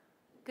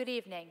Good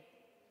evening.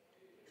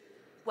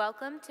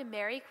 Welcome to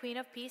Mary Queen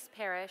of Peace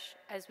Parish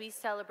as we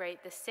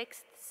celebrate the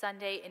 6th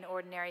Sunday in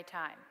Ordinary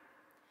Time.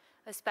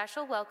 A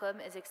special welcome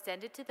is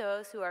extended to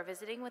those who are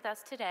visiting with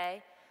us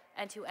today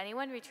and to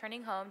anyone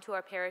returning home to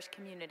our parish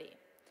community.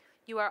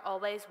 You are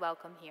always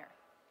welcome here.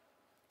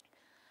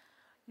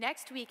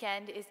 Next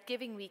weekend is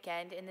Giving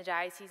Weekend in the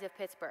Diocese of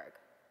Pittsburgh.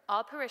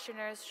 All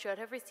parishioners should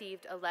have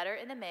received a letter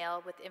in the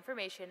mail with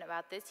information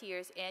about this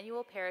year's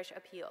annual parish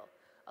appeal,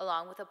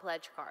 along with a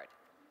pledge card.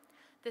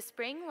 The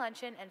Spring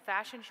Luncheon and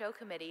Fashion Show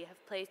Committee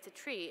have placed a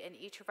tree in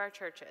each of our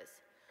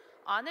churches.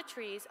 On the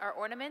trees are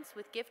ornaments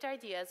with gift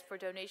ideas for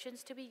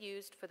donations to be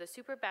used for the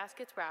Super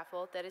Baskets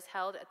raffle that is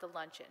held at the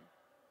luncheon.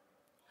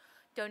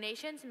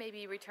 Donations may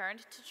be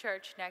returned to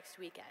church next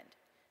weekend.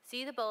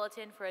 See the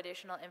bulletin for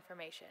additional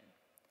information.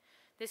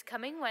 This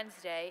coming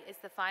Wednesday is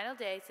the final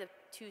day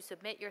to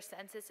submit your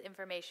census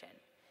information.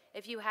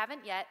 If you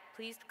haven't yet,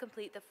 please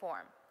complete the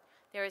form.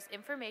 There is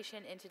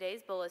information in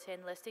today's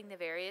bulletin listing the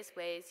various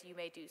ways you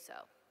may do so.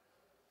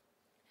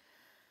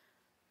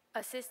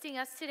 Assisting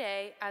us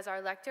today as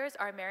our lectors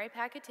are Mary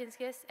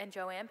Pakatinskis and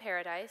Joanne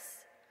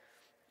Paradise.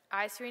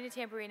 I, Serena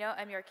Tamburino,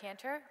 am your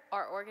cantor.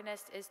 Our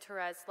organist is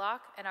Therese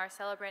Locke, and our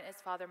celebrant is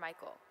Father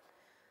Michael.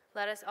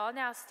 Let us all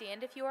now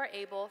stand, if you are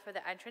able, for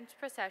the entrance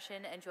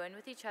procession and join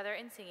with each other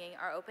in singing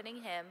our opening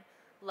hymn,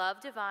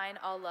 Love Divine,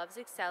 All Loves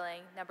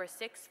Excelling, number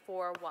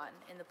 641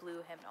 in the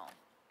blue hymnal.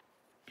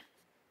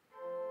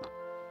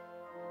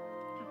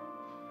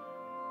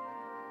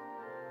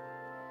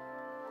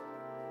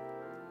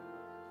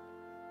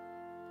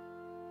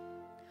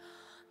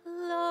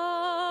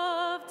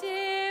 Love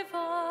divine,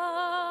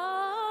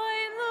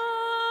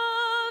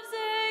 love's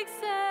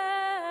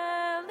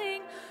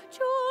excelling,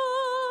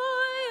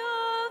 joy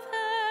of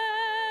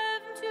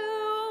heaven to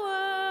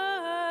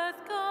earth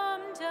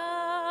come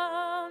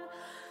down.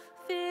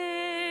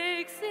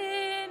 Fix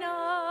in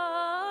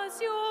us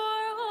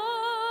your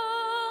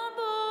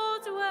humble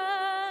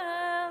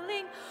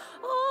dwelling,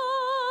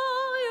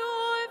 all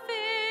your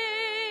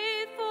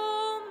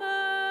faithful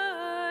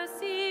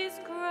mercies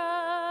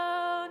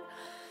crown.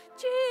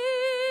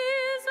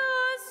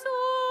 Jesus,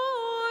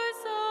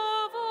 source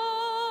of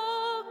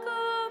all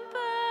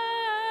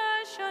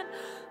compassion,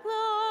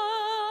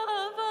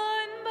 love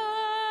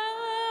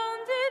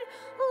unbounded,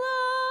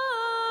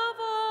 love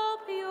all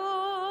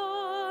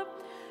pure,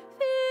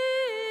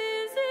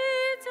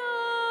 visit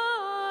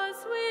us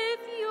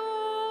with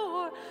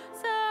your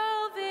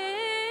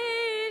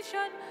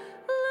salvation.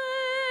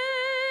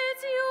 Let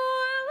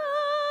your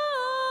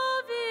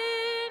love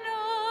in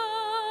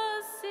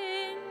us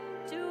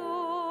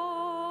endure.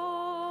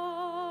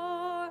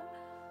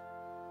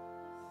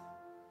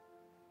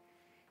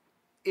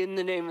 In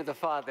the name of the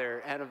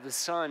Father, and of the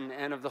Son,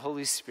 and of the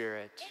Holy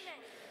Spirit. Amen.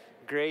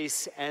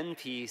 Grace and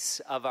peace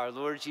of our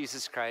Lord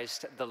Jesus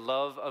Christ, the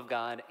love of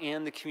God,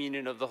 and the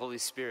communion of the Holy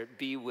Spirit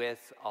be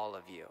with all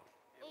of you.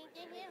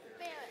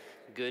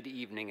 Good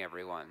evening,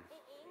 everyone.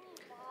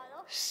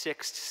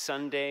 Sixth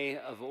Sunday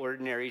of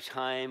Ordinary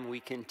Time, we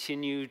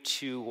continue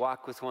to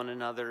walk with one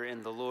another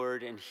in the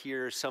Lord and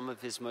hear some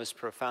of his most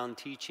profound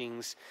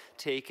teachings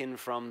taken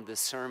from the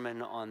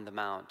Sermon on the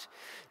Mount,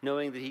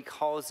 knowing that he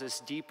calls us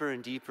deeper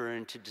and deeper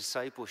into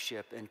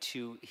discipleship and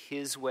to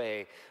his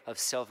way of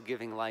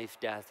self-giving life,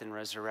 death, and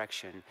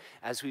resurrection.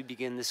 As we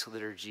begin this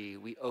liturgy,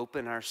 we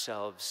open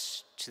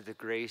ourselves to the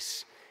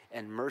grace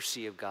and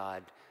mercy of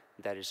God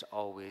that is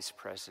always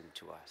present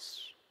to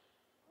us.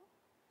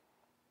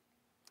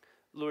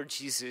 Lord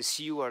Jesus,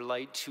 you are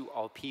light to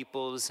all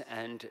peoples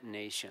and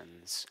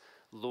nations.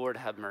 Lord,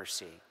 have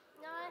mercy.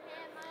 Lord,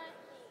 have mercy.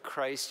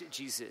 Christ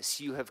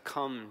Jesus, you have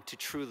come to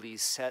truly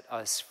set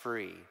us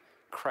free.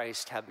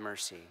 Christ, have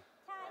mercy.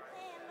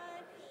 Christ,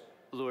 have mercy.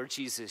 Lord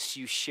Jesus,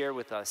 you share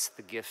with us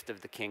the gift of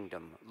the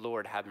kingdom.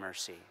 Lord, have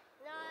mercy.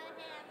 Lord,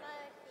 have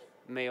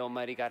mercy. May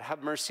Almighty God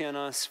have mercy on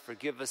us,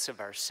 forgive us of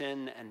our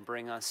sin, and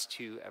bring us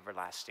to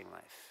everlasting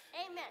life.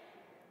 Amen.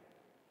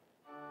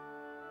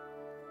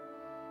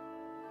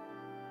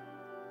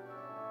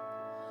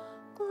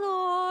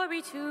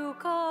 Glory to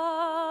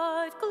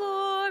God,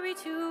 glory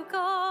to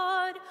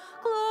God,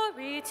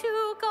 glory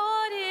to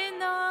God in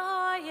the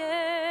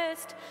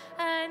highest,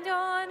 and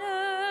on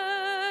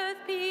earth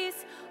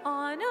peace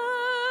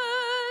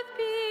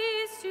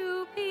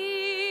to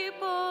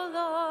people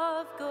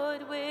of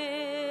good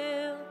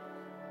will.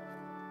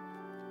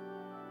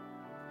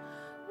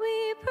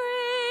 We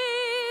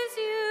praise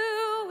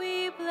you,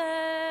 we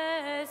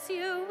bless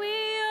you,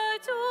 we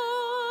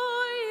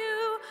adore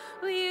you,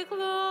 we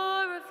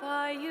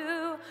glorify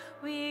you,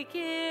 we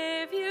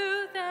give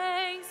you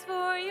thanks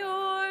for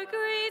your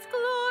great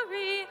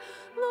glory,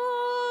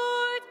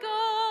 Lord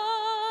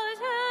God,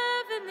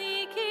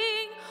 heavenly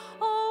King,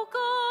 O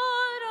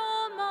God,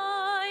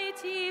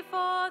 almighty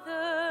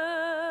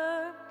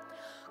Father.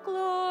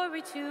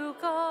 Glory to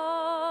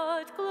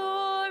God,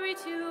 glory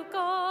to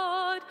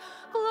God,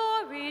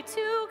 glory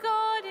to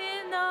God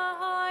in the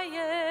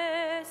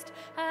highest,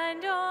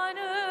 and on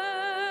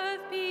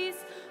earth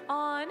peace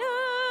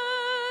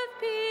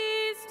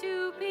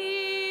to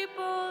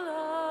people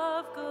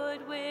of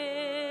good will.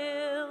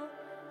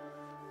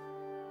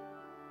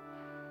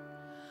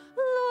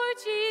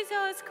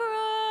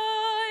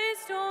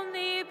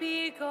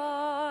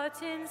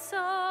 begotten Son,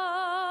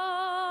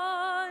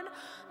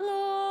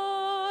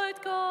 Lord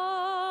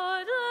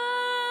God,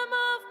 Lamb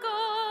of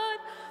God,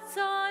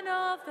 Son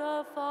of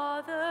the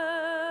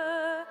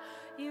Father,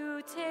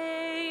 you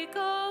take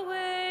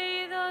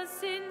away the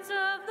sins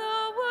of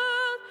the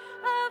world,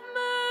 have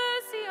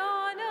mercy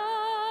on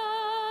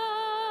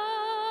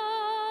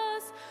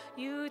us.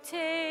 You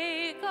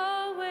take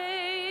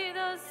away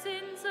the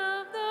sins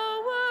of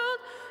the world,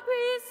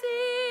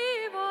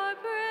 receive our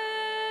prayer.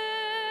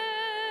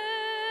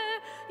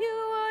 You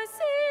are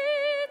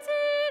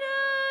seated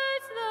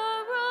at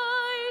the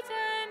right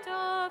hand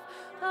of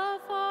the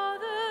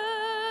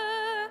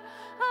Father.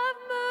 Have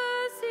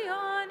mercy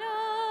on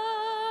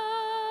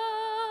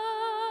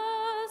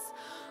us.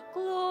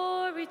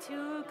 Glory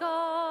to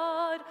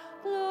God,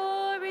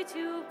 glory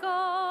to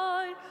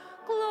God,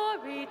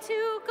 glory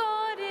to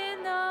God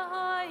in the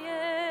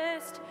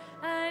highest,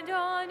 and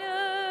on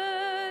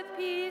earth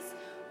peace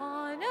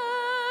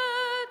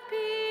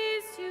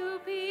to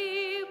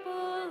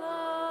people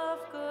of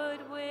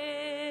good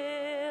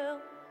will.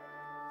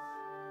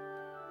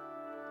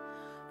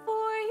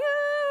 For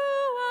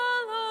you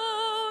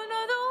alone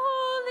are the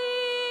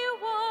Holy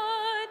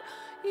One,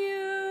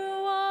 you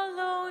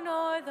alone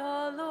are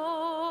the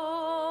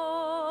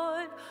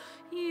Lord,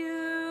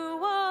 you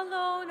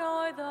alone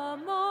are the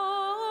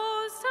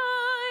Most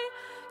High,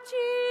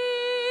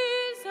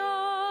 Jesus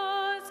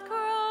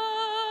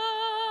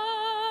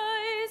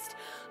Christ,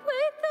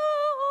 with the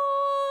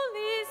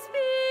Holy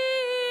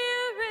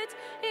Spirit,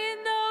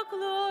 in the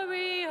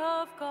glory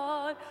of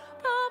God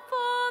the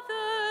Father.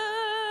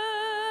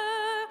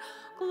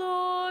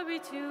 Glory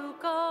to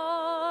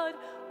God,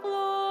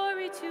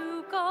 glory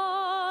to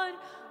God,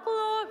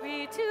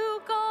 glory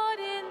to God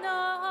in the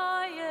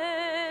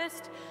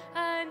highest,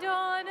 and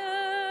on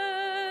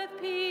earth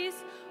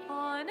peace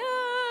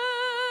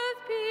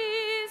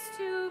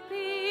to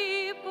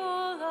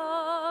people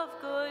of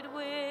good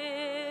will.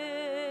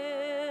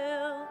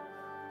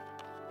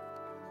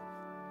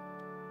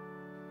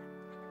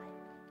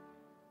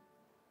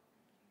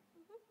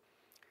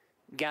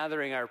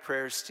 Gathering our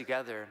prayers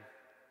together,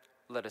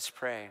 let us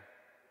pray.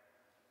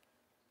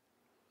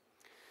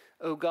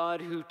 O God,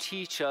 who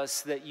teach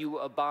us that you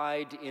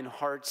abide in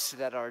hearts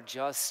that are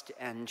just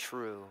and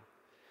true,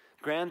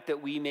 grant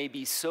that we may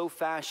be so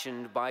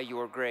fashioned by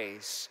your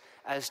grace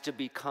as to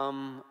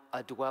become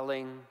a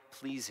dwelling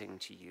pleasing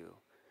to you.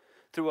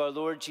 Through our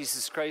Lord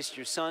Jesus Christ,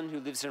 your Son,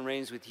 who lives and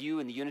reigns with you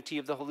in the unity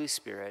of the Holy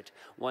Spirit,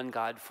 one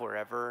God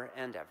forever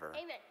and ever.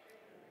 Amen.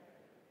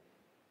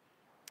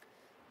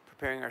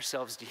 Preparing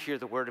ourselves to hear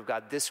the word of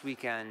God this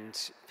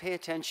weekend, pay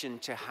attention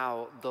to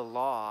how the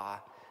law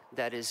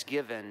that is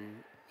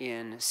given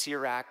in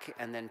Sirach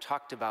and then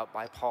talked about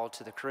by Paul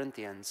to the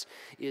Corinthians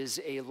is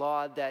a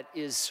law that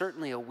is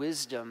certainly a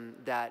wisdom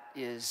that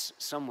is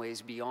some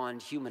ways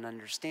beyond human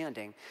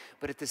understanding,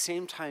 but at the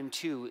same time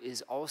too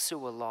is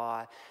also a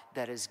law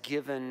that is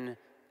given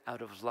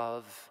out of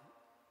love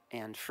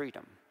and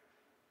freedom.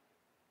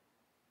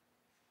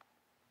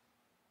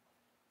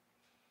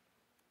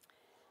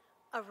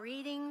 A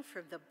reading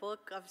from the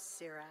book of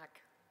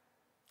Sirach.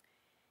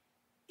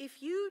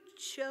 If you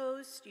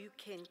chose, you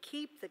can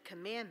keep the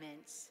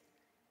commandments,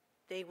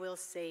 they will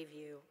save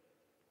you.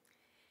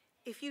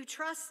 If you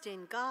trust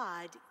in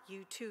God,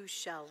 you too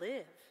shall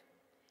live.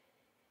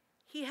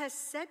 He has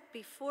set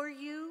before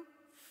you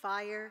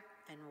fire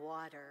and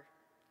water.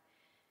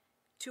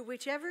 To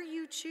whichever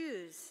you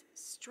choose,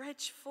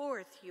 stretch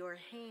forth your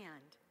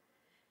hand.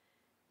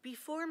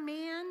 Before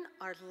man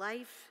are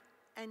life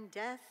and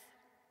death,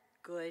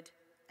 good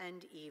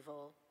and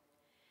evil.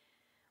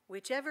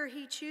 Whichever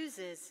he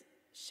chooses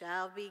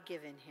shall be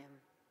given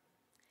him.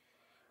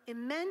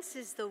 Immense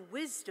is the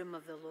wisdom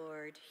of the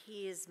Lord.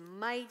 He is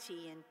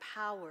mighty in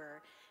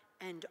power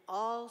and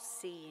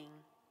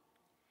all-seeing.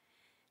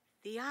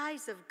 The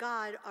eyes of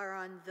God are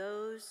on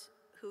those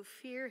who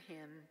fear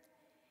him.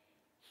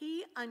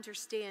 He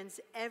understands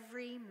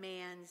every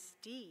man's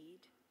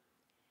deed.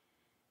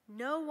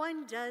 No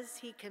one does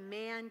he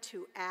command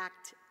to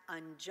act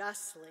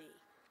unjustly.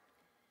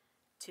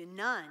 To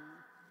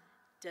none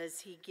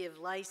does he give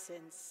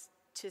license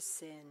to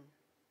sin.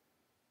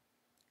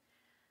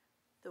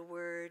 The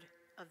word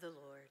of the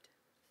Lord.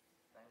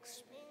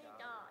 Thanks be In God.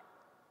 God.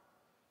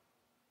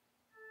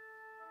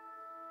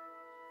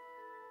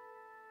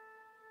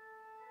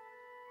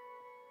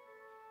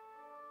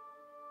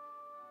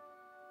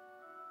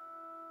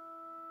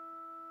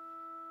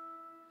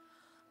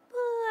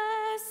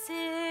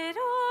 Blessed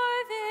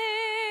are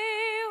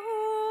they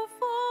who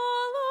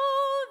follow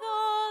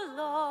the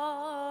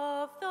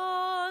law of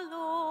the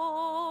Lord.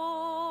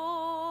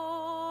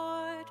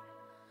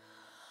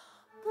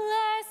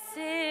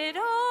 Blessed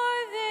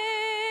are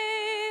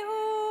they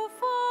who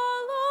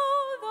follow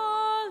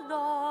the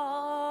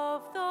law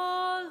of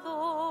the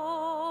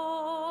Lord.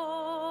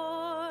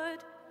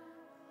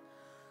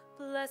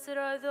 Blessed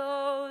are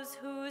those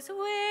whose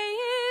way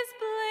is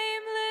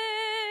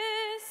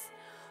blameless,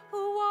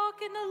 who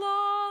walk in the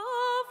law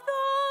of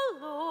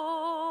the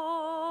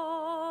Lord.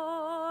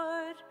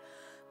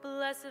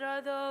 Blessed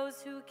are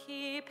those who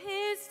keep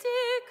his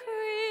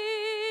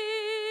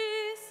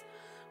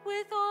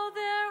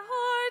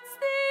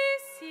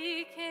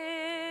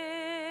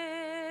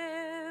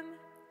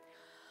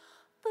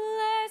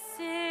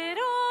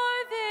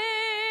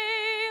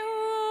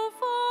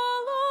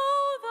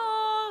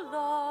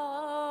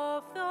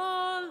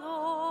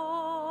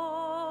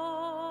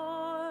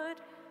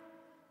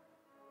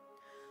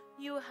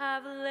You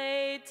have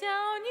laid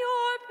down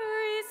your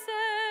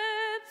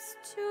precepts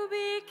to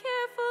be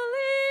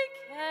carefully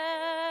kept.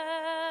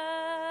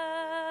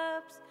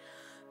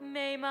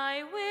 May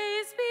my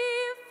ways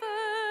be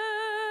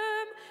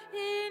firm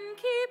in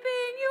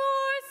keeping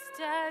your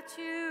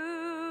statutes.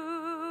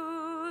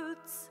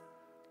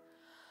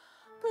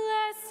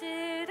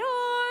 Blessed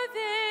are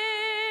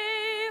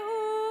they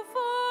who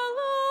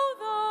follow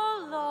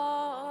the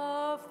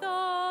law of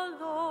the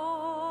Lord.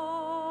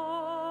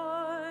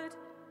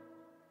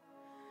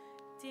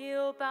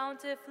 Deal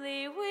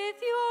bountifully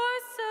with your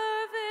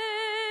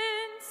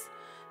servants,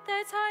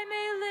 that I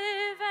may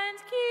live and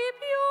keep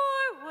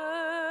your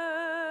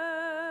word.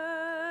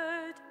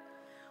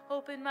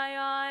 Open my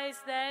eyes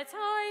that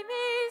I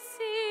may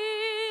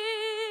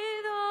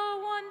see the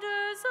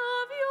wonders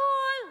of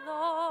your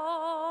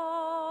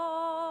law.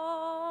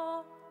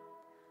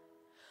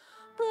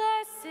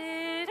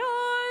 Blessed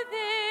are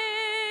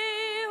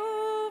they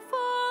who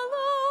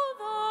follow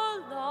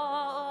the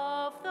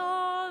law of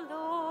the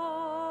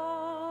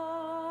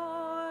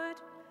Lord.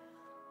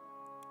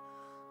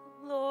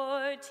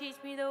 Lord, teach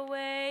me the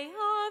way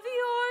of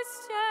your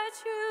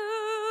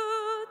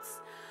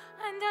statutes,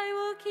 and I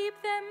will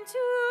keep them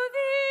to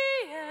the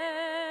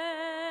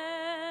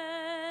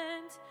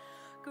end.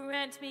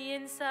 Grant me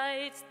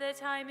insight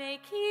that I may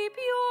keep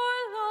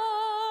your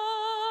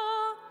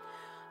law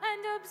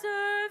and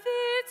observe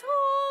it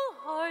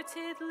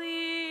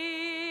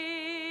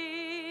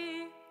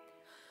wholeheartedly.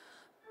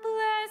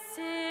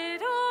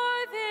 Blessed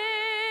are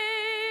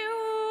they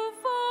who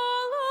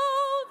follow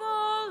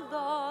the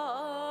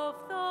law of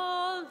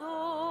the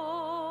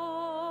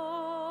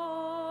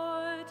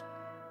Lord.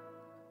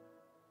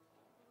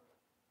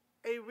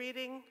 A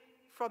reading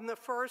from the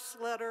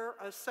first letter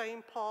of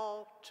St.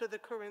 Paul to the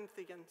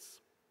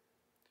Corinthians.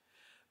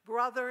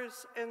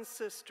 Brothers and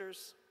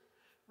sisters,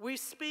 we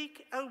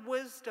speak a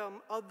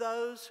wisdom of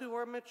those who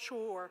are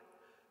mature,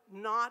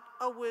 not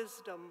a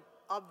wisdom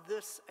of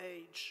this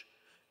age,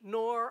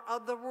 nor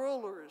of the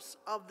rulers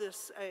of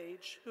this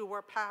age who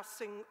are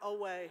passing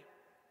away.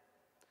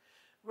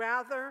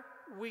 Rather,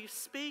 we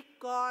speak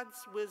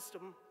God's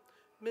wisdom,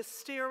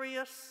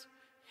 mysterious,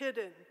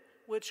 hidden,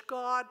 which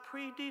God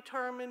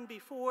predetermined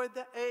before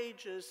the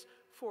ages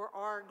for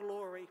our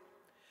glory,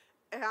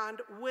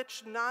 and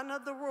which none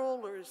of the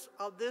rulers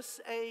of this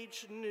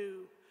age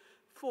knew.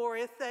 For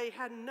if they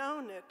had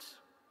known it,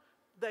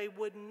 they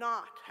would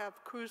not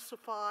have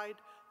crucified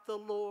the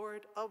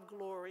Lord of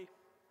glory.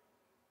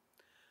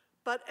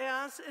 But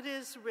as it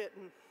is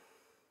written,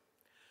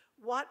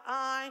 what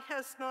eye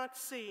has not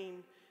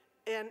seen,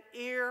 and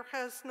ear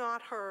has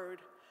not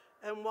heard,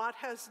 and what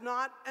has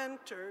not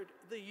entered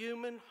the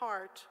human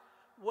heart,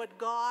 what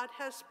God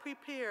has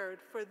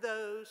prepared for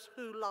those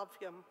who love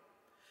him.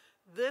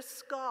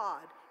 This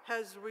God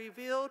has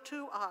revealed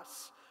to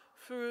us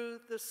through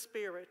the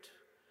Spirit.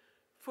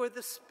 For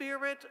the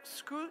Spirit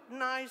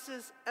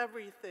scrutinizes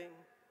everything,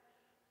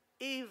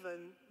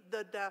 even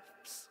the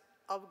depths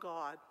of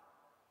God.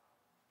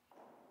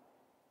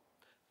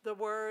 The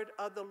word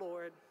of the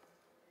Lord.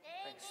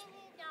 Thanks be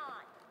to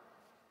God.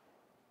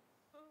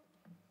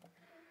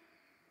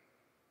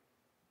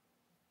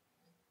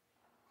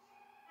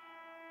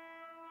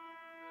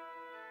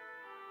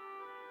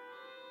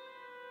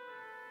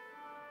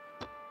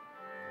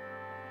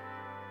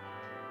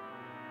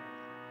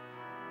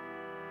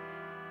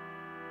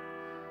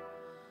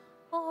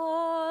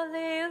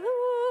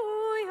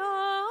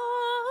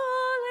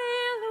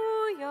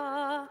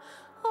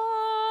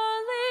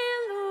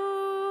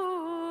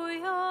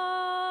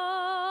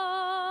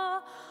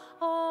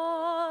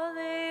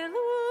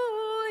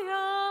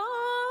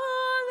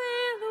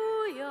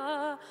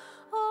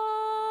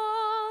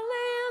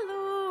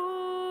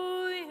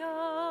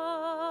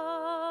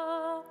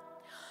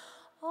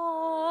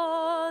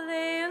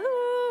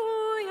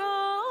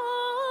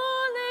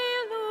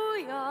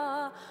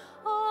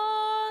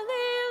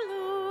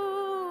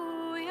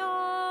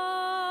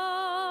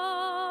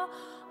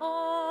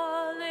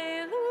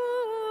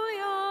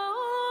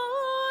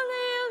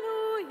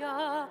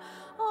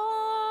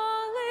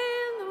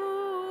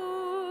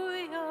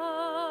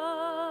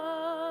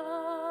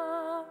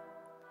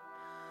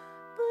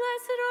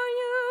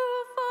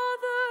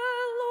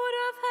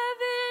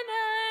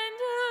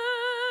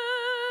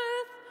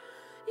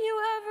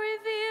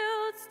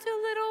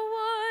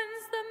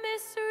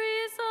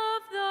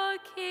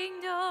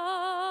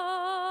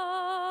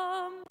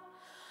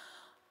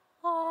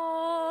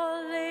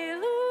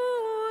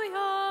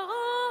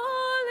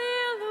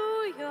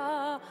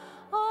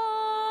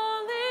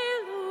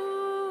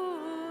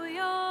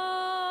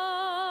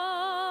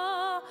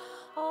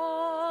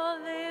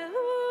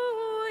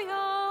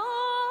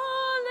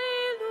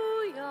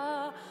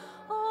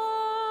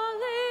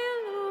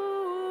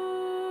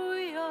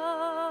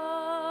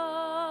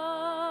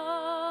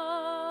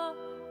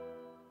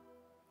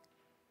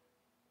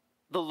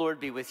 The Lord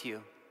be with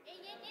you.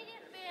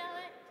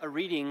 A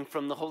reading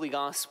from the Holy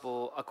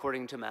Gospel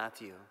according to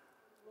Matthew.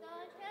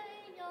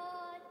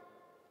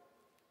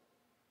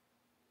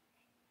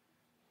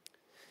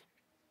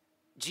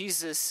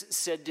 Jesus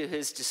said to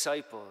his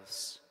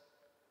disciples,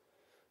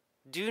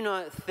 "Do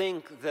not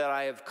think that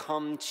I have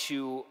come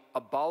to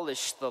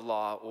abolish the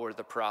law or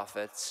the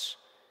prophets.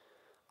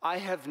 I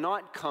have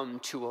not come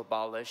to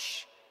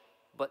abolish,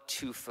 but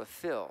to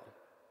fulfill.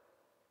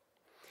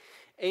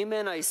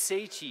 Amen, I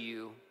say to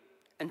you,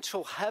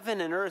 until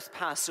heaven and earth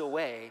pass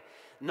away,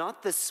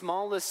 not the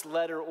smallest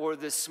letter or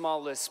the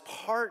smallest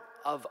part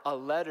of a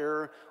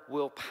letter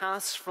will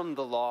pass from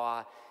the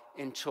law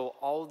until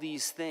all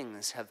these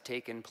things have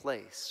taken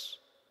place.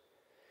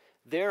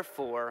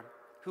 Therefore,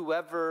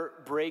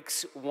 whoever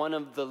breaks one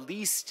of the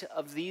least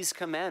of these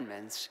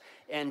commandments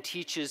and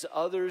teaches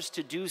others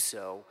to do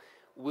so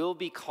will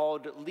be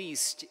called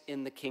least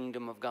in the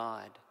kingdom of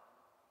God.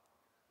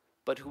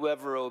 But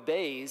whoever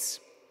obeys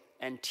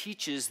and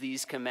teaches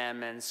these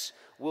commandments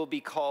will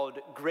be called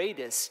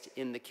greatest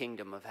in the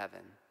kingdom of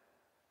heaven.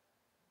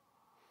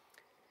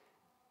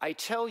 I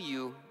tell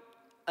you,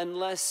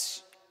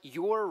 unless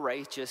your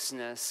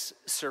righteousness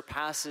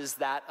surpasses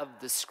that of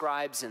the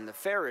scribes and the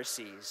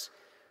Pharisees,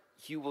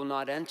 you will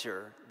not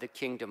enter the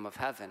kingdom of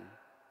heaven.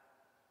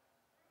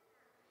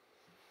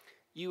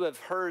 You have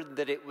heard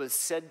that it was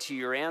said to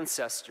your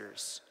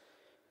ancestors,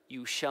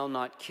 'You shall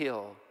not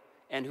kill,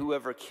 and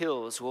whoever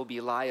kills will be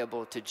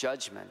liable to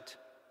judgment.'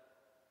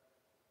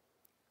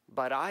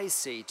 But I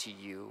say to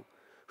you,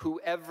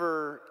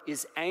 whoever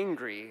is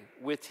angry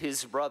with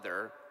his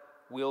brother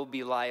will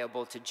be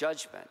liable to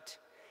judgment.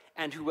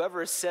 And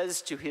whoever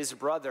says to his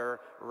brother,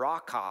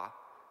 'Raca,'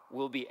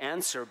 will be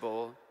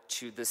answerable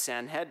to the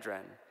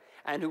Sanhedrin.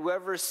 And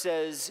whoever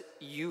says,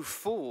 'You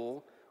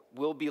fool,'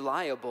 will be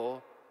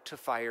liable to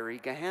fiery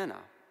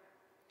Gehenna.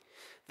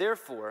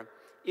 Therefore,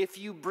 if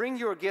you bring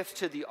your gift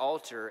to the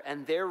altar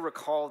and there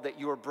recall that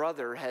your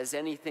brother has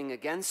anything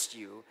against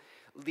you,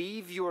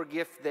 leave your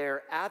gift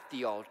there at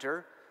the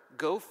altar,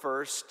 go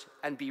first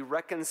and be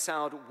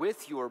reconciled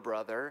with your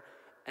brother,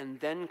 and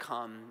then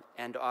come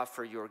and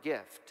offer your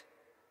gift.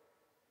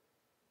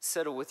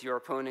 Settle with your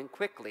opponent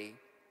quickly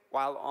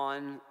while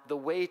on the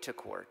way to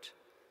court.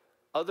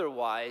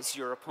 Otherwise,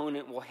 your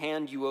opponent will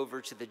hand you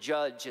over to the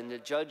judge, and the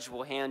judge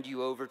will hand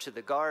you over to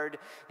the guard,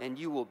 and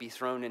you will be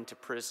thrown into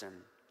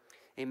prison.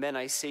 Amen,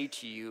 I say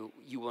to you,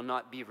 you will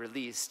not be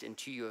released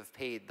until you have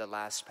paid the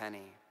last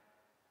penny.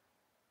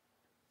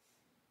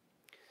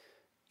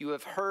 You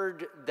have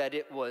heard that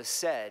it was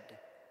said,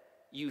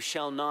 'You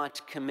shall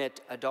not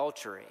commit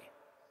adultery.'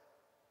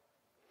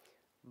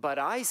 But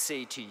I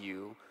say to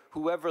you,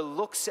 whoever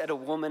looks at a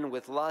woman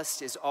with lust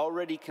has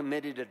already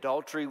committed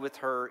adultery with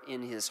her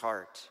in his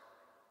heart.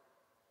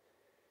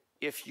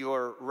 If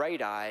your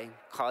right eye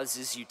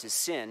causes you to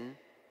sin,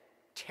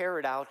 tear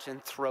it out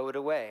and throw it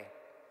away.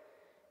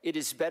 It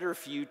is better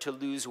for you to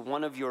lose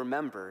one of your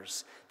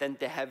members than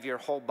to have your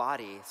whole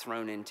body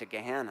thrown into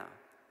Gehenna.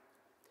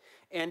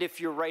 And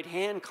if your right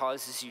hand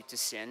causes you to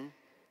sin,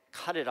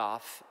 cut it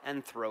off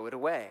and throw it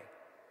away.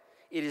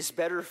 It is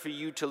better for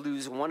you to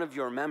lose one of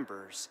your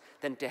members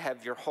than to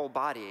have your whole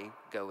body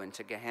go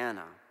into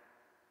Gehenna.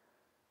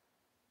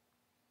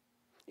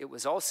 It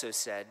was also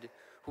said,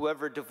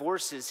 'Whoever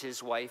divorces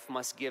his wife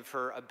must give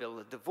her a bill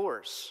of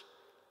divorce.'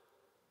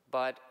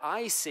 But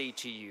I say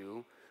to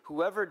you,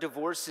 whoever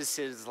divorces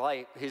his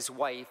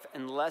wife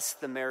unless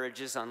the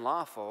marriage is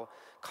unlawful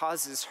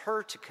causes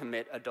her to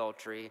commit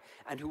adultery,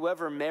 and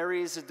whoever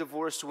marries a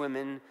divorced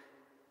woman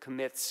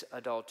commits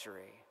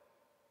adultery.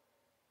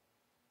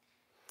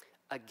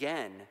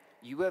 Again,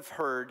 you have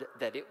heard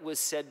that it was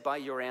said by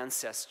your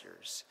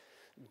ancestors,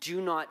 'Do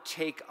not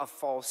take a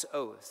false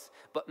oath,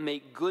 but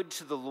make good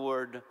to the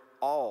Lord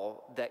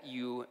all that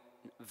you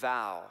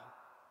vow.'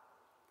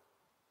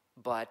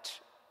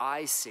 But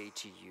I say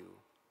to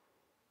you,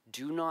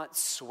 do not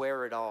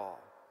swear at all,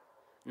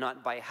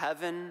 not by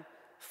heaven,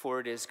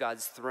 for it is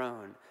God's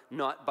throne,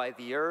 not by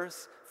the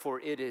earth, for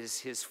it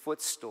is his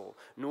footstool,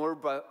 nor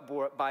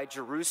by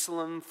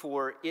Jerusalem,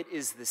 for it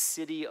is the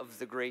city of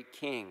the great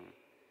King.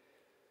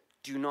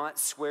 Do not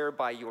swear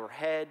by your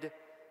head,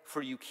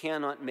 for you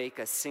cannot make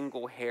a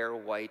single hair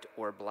white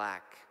or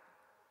black.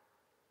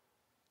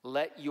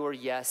 Let your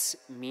yes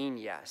mean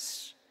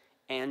yes,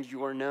 and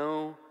your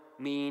no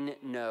mean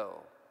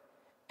no.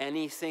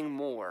 Anything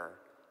more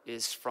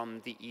is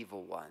from the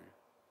evil one."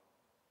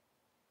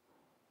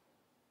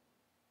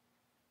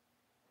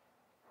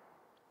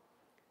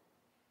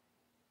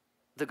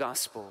 The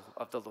Gospel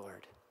of the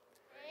Lord.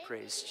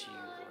 Praise to you,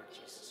 Lord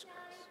Jesus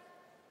Christ.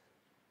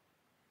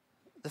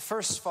 The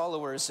first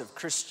followers of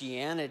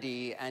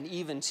Christianity, and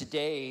even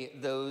today,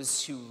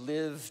 those who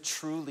live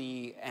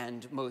truly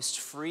and most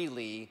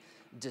freely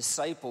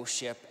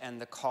discipleship and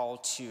the call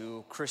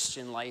to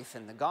Christian life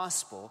and the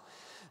gospel,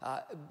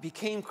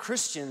 became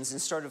Christians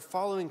and started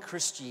following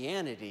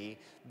Christianity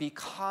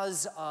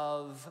because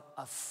of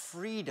a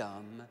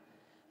freedom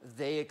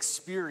they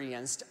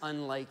experienced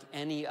unlike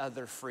any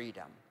other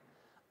freedom,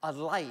 a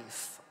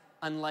life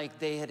unlike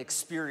they had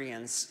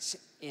experienced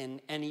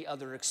in any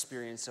other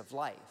experience of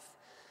life,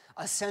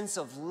 a sense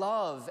of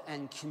love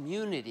and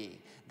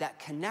community that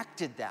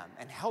connected them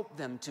and helped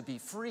them to be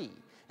free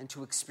and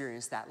to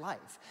experience that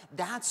life.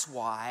 That's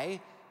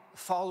why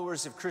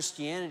followers of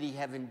Christianity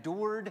have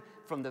endured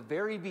from the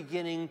very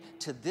beginning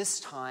to this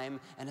time,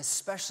 and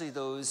especially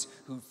those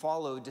who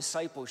follow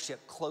discipleship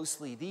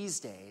closely these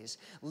days,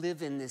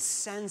 live in this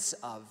sense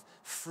of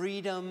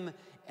freedom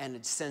and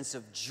a sense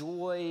of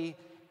joy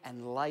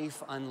and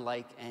life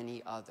unlike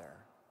any other.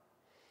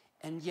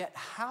 And yet,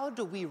 how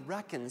do we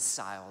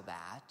reconcile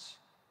that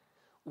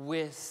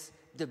with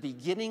the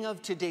beginning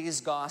of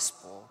today's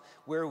gospel,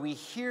 where we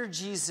hear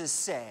Jesus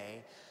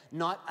say,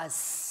 not a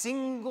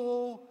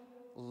single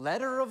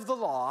letter of the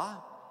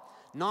law,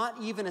 not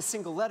even a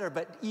single letter,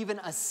 but even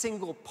a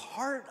single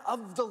part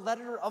of the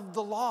letter of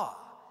the law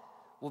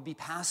will be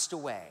passed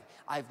away.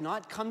 I've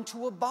not come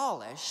to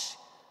abolish,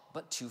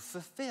 but to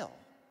fulfill.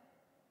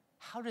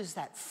 How does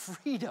that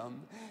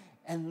freedom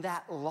and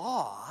that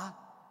law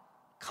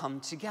come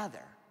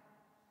together?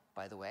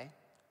 By the way,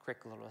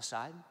 quick little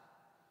aside,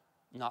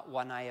 not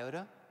one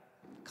iota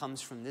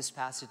comes from this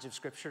passage of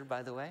Scripture,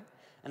 by the way.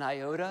 An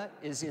iota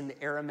is in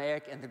the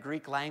Aramaic and the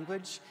Greek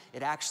language.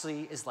 It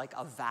actually is like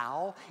a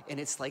vowel, and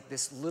it's like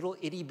this little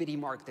itty-bitty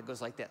mark that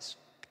goes like this,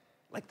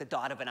 like the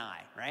dot of an I,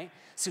 right?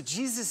 So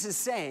Jesus is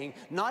saying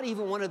not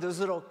even one of those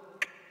little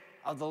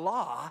of the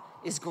law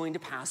is going to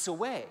pass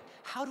away.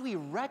 How do we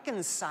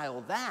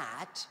reconcile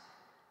that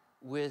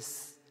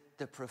with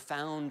the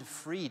profound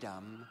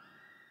freedom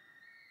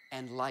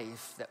and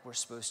life that we're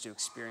supposed to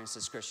experience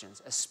as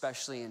Christians,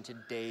 especially in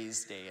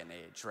today's day and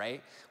age,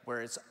 right?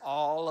 Where it's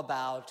all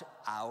about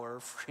our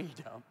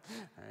freedom,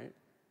 right?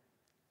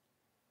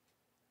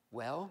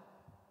 Well,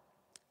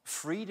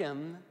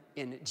 freedom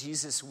in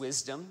Jesus'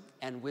 wisdom,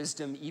 and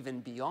wisdom even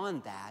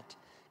beyond that,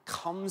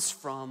 comes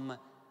from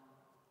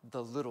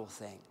the little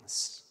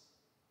things,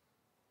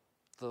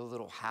 the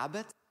little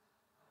habits,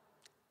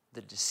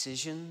 the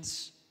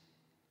decisions,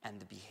 and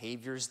the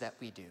behaviors that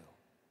we do.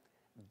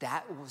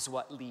 That was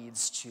what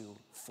leads to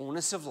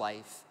fullness of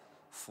life,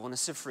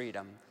 fullness of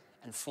freedom,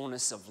 and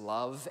fullness of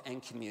love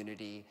and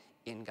community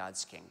in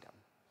God's kingdom.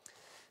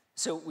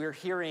 So we're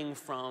hearing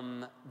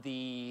from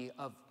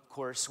of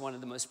course, one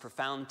of the most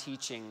profound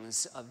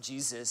teachings of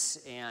Jesus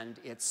and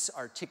its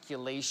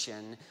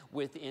articulation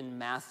within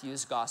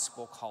Matthew's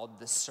gospel called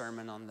the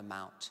Sermon on the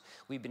Mount.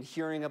 We've been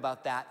hearing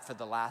about that for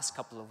the last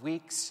couple of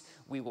weeks.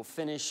 We will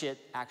finish it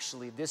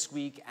actually this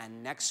week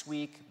and next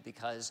week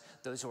because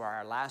those are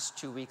our last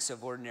 2 weeks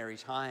of ordinary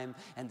time,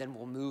 and then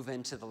we'll move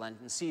into the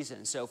Lenten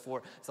season. So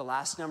for the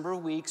last number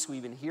of weeks,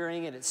 we've been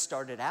hearing it. It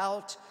started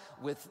out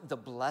with the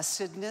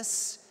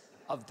blessedness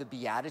of the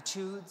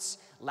Beatitudes.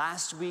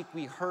 Last week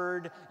we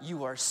heard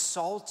you are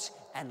salt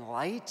and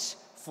light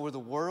for the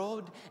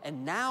world.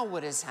 And now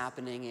what is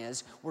happening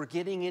is we're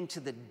getting into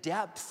the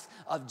depth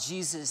of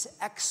Jesus'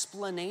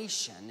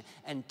 explanation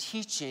and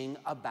teaching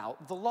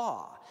about the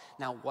law.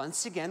 Now,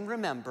 once again,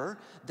 remember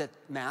that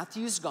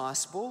Matthew's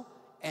gospel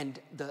and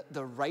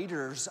the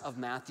writers of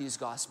Matthew's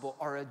gospel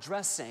are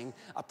addressing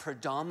a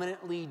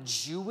predominantly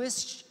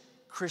Jewish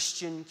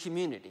Christian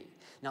community.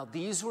 Now,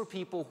 these were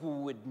people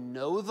who would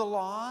know the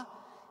law,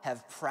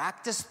 have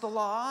practiced the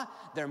law.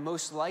 They're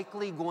most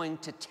likely going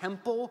to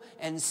temple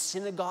and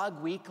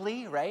synagogue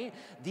weekly, right?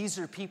 These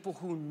are people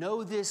who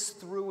know this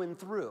through and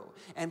through,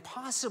 and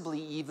possibly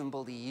even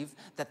believe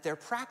that they're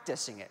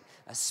practicing it,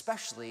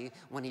 especially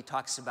when he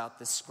talks about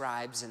the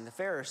scribes and the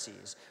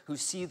Pharisees, who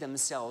see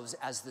themselves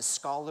as the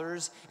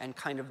scholars and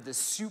kind of the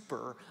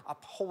super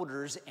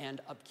upholders and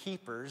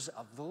upkeepers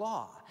of the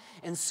law.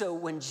 And so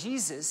when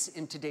Jesus,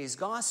 in today's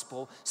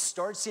gospel,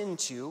 starts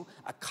into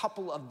a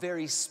couple of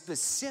very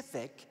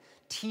specific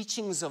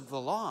teachings of the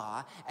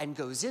law and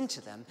goes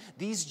into them,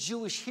 these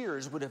Jewish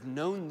hearers would have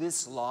known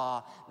this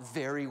law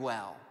very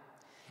well.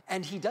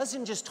 And he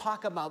doesn't just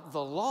talk about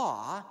the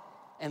law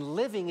and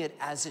living it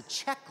as a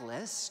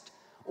checklist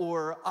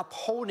or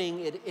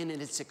upholding it in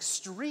its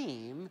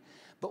extreme,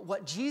 but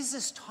what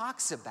Jesus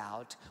talks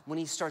about when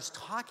he starts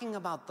talking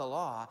about the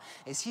law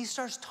is he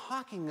starts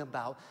talking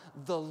about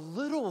the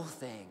little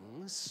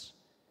things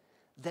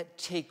that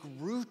take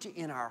root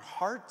in our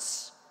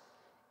hearts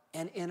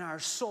and in our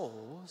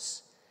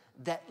souls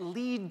that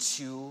lead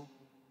to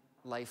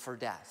life or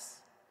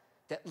death,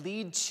 that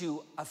lead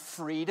to a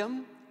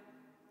freedom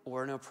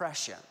or an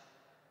oppression,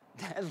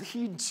 that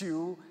lead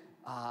to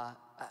a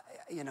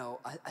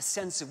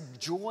sense of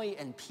joy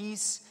and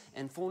peace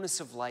and fullness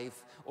of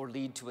life, or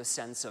lead to a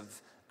sense of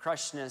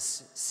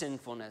crushness,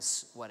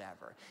 sinfulness,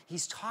 whatever.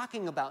 He's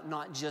talking about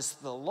not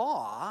just the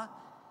law,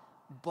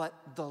 but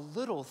the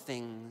little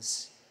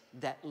things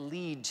that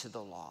lead to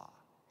the law.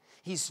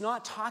 He's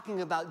not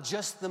talking about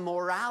just the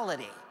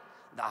morality,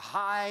 the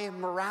high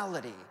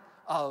morality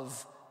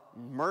of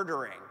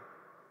murdering,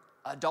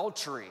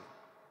 adultery,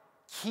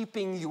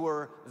 keeping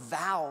your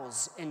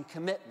vows and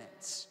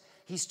commitments.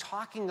 He's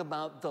talking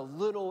about the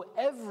little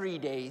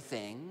everyday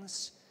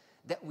things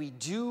that we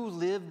do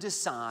live,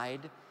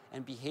 decide,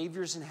 and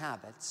behaviors and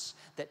habits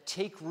that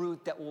take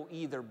root that will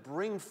either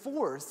bring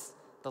forth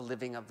the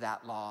living of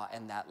that law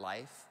and that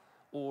life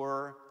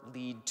or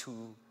lead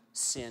to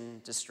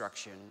sin,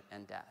 destruction,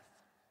 and death.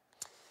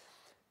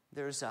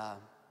 There's a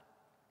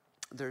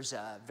there's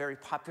a very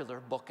popular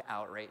book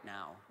out right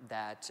now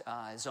that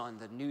is on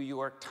the New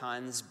York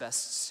Times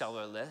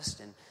bestseller list,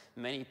 and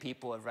many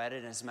people have read it.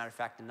 And as a matter of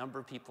fact, a number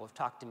of people have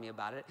talked to me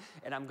about it.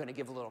 And I'm going to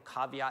give a little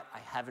caveat. I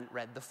haven't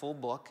read the full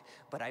book,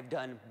 but I've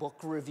done book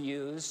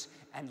reviews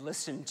and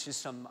listened to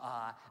some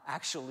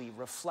actually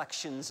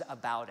reflections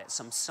about it,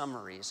 some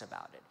summaries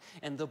about it.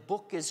 And the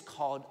book is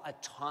called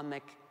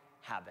Atomic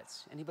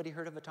Habits. Anybody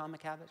heard of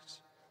Atomic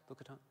Habits?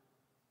 Book Atomic?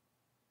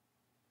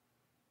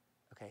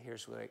 Okay,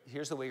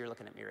 here's the way you're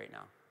looking at me right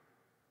now.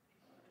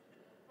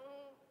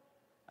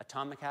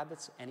 Atomic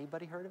Habits,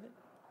 anybody heard of it?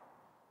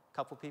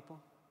 Couple people?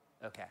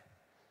 Okay.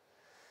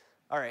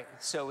 All right,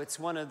 so it's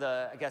one of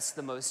the, I guess,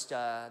 the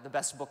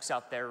best books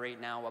out there right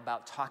now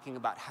about talking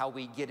about how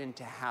we get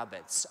into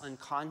habits,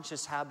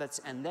 unconscious habits,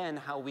 and then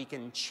how we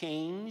can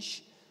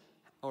change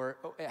or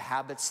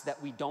habits that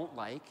we don't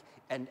like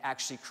and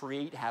actually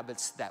create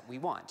habits that we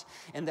want.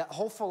 And that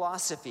whole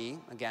philosophy,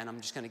 again, I'm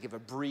just going to give a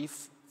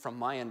brief from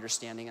my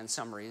understanding and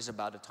summaries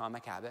about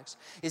Atomic Habits,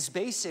 is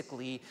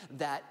basically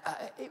that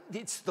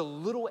it's the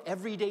little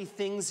everyday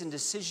things and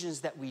decisions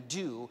that we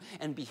do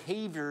and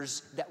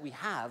behaviors that we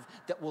have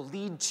that will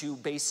lead to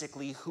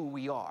basically who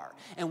we are.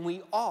 And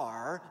we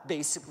are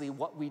basically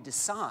what we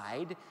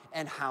decide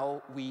and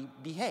how we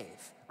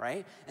behave,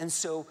 right? And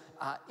so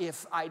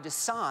if I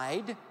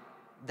decide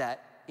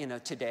that,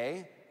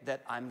 today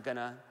that I'm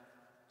gonna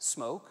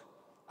smoke,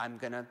 I'm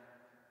gonna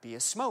be a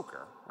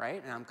smoker,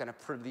 right? And I'm going to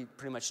pretty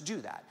much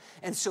do that.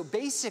 And so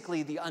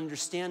basically the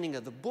understanding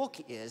of the book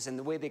is, and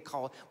the way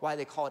why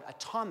they call it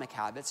Atomic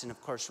Habits, and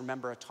of course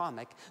remember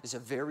atomic is a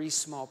very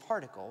small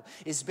particle,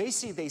 is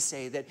basically they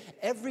say that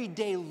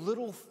everyday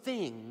little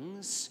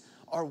things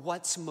are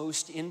what's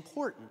most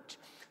important.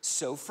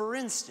 So for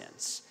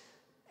instance,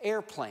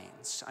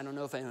 airplanes. I don't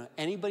know if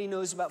anybody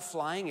knows about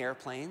flying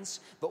airplanes,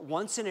 but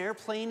once an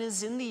airplane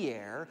is in the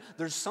air,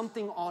 there's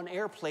something on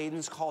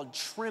airplanes called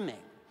trimming.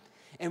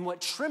 And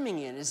what trimming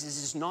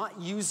is not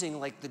using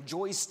like the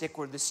joystick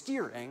or the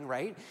steering,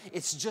 right?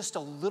 It's just a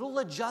little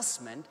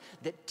adjustment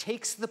that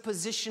takes the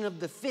position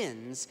of the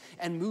fins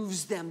and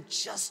moves them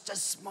just a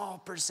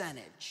small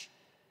percentage,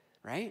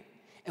 right?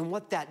 And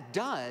what that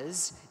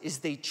does is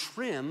they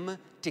trim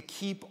to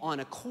keep on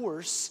a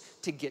course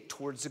to get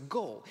towards a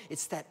goal.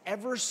 It's that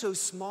ever so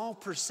small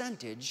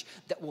percentage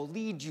that will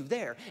lead you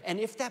there. And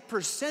if that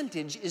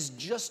percentage is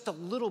just a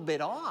little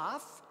bit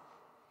off,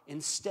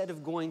 instead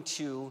of going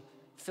to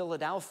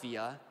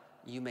Philadelphia,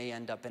 you may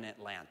end up in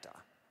Atlanta,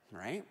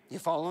 right? You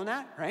following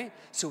that, right?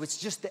 So it's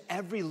just the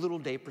every little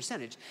day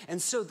percentage.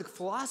 And so the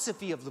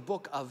philosophy of the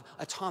book of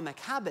Atomic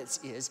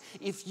Habits is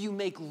if you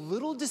make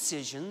little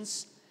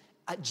decisions,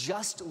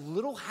 adjust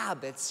little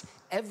habits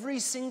every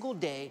single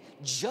day,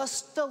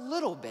 just a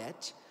little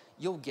bit,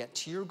 you'll get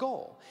to your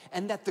goal.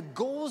 And that the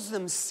goals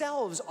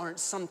themselves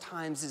aren't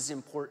sometimes as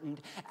important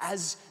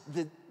as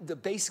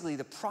basically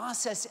the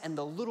process and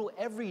the little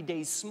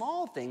everyday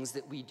small things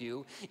that we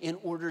do in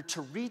order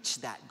to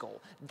reach that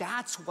goal.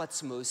 That's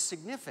what's most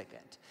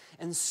significant.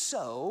 And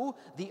so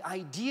the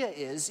idea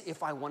is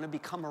if I want to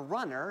become a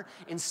runner,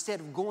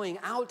 instead of going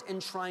out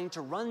and trying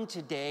to run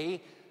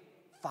today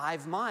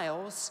 5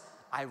 miles,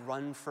 I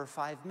run for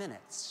 5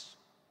 minutes.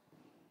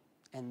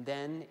 And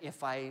then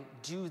if I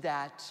do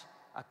that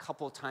a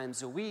couple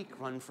times a week,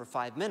 run for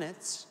 5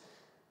 minutes,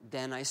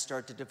 then I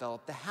start to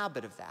develop the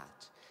habit of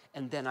that.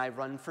 And then I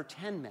run for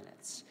 10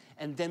 minutes.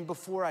 And then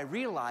before I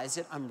realize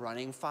it, I'm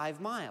running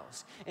 5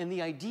 miles. And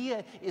the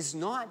idea is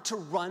not to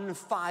run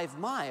 5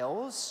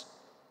 miles,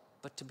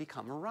 but to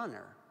become a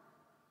runner,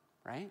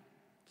 right?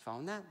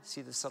 Found that? See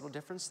the subtle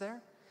difference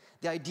there?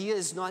 The idea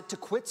is not to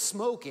quit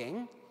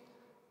smoking.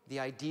 The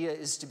idea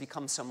is to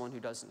become someone who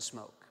doesn't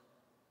smoke.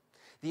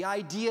 The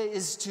idea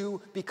is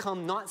to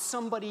become not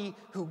somebody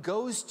who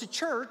goes to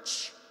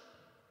church,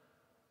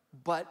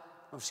 the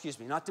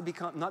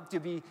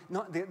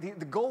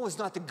goal is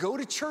not to go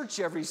to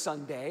church every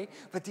Sunday,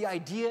 but the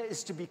idea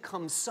is to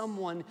become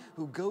someone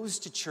who goes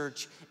to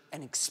church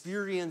and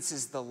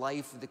experiences the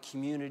life of the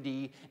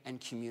community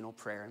and communal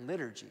prayer and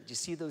liturgy. Do you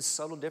see those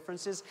subtle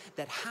differences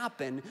that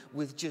happen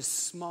with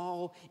just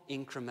small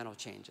incremental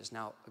changes?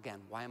 Now, again,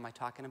 why am I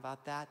talking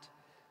about that?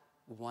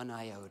 1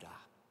 iota.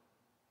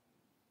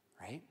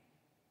 Right?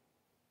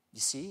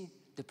 You see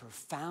the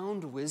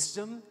profound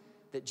wisdom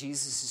that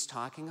Jesus is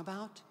talking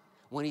about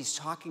when he's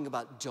talking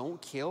about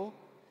don't kill.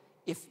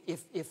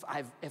 If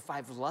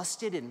I've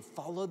lusted and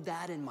followed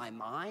that in my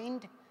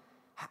mind,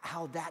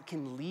 how that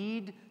can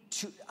lead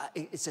to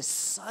it's a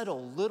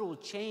subtle little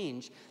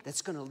change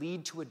that's going to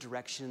lead to a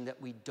direction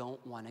that we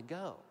don't want to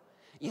go.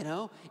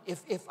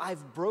 If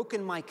I've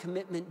broken my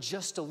commitment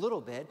just a little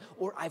bit,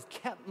 or I've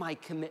kept my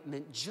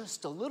commitment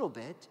just a little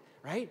bit,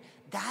 right?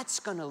 That's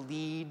going to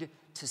lead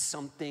to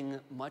something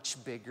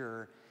much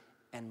bigger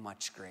and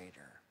much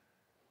greater.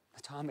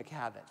 Atomic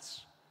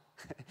Habits.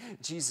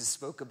 Jesus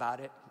spoke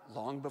about it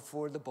long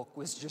before the book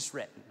was just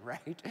written,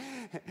 right?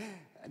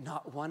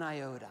 Not 1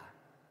 iota.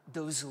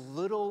 Those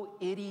little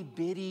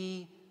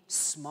itty-bitty,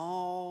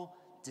 small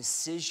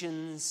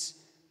decisions,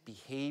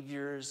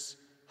 behaviors,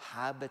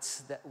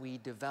 habits that we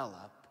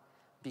develop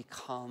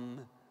become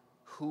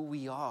who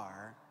we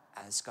are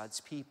as God's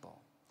people.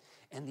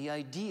 And the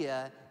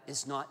idea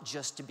is not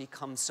just to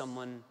become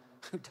someone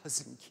who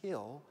doesn't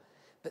kill,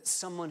 but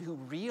someone who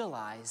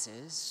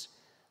realizes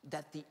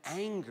that the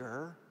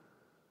anger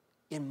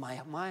in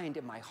my mind,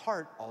 in my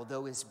heart,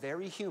 although is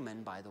very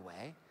human, by the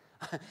way,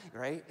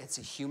 right? It's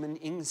a human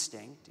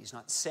instinct. He's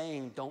not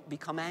saying don't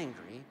become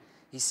angry.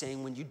 He's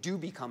saying when you do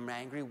become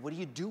angry, what do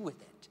you do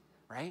with it,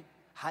 right?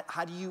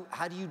 How do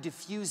you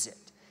diffuse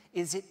it?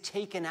 Is it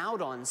taken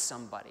out on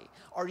somebody?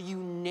 Are you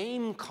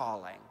name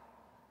calling?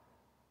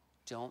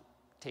 Don't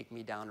take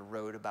me down a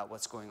road about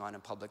what's going on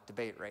in public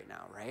debate right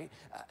now, right?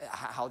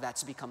 How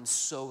that's become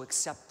so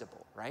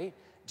acceptable, right?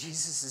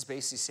 Jesus is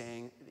basically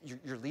saying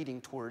you're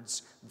leading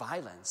towards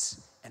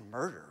violence and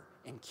murder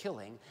and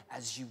killing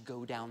as you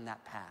go down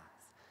that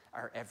path,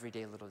 our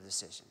everyday little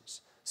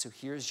decisions. So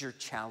here's your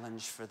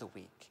challenge for the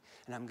week.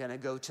 And I'm going to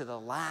go to the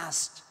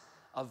last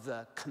of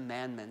the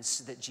commandments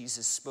that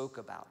Jesus spoke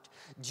about.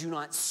 Do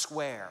not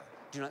swear.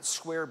 Do not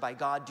swear by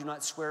God. Do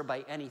not swear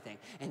by anything.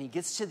 And he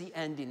gets to the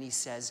end and he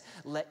says,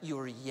 let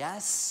your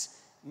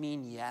yes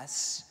mean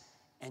yes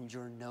and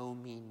your no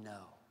mean no.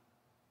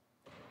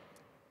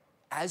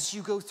 As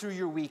you go through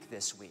your week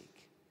this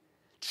week,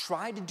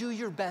 try to do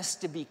your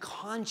best to be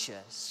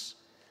conscious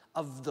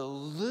of the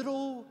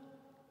little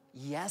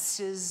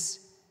yeses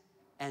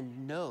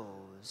and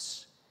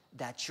nos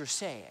that you're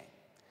saying.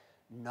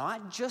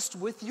 Not just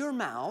with your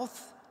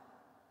mouth,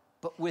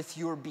 but with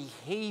your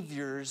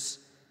behaviors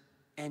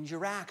and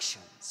your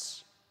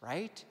actions,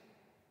 right?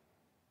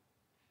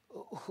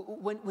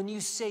 When you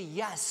say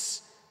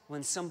yes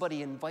when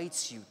somebody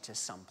invites you to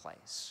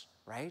someplace,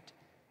 right?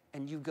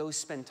 And you go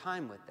spend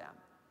time with them.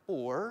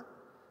 Or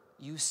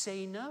you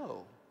say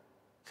no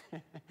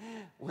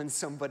when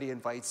somebody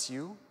invites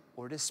you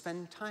or to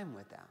spend time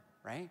with them,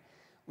 right?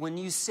 When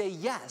you say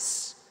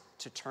yes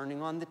to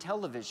turning on the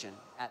television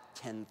at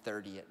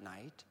 10:30 at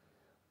night,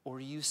 or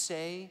you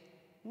say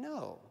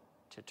no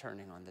to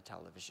turning on the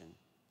television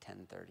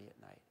 10:30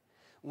 at night.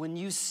 When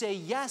you say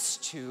yes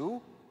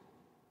to,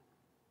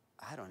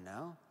 I don't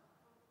know,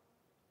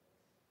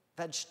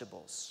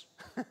 vegetables,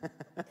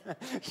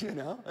 you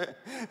know?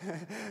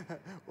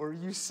 Or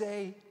you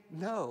say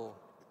no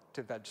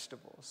to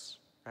vegetables,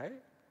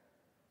 right?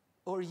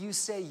 Or you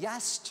say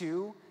yes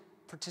to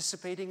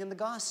participating in the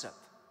gossip,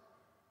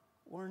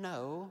 or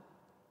no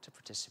to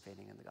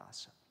participating in the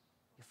gossip.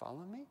 You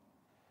follow me?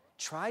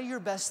 Try your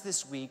best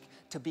this week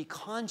to be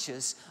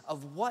conscious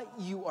of what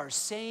you are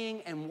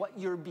saying and what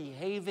you're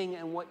behaving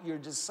and what you're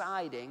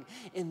deciding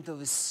in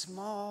those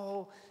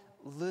small,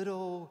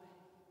 little,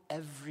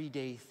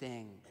 everyday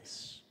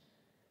things.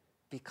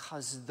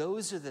 Because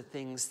those are the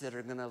things that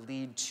are going to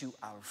lead to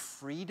our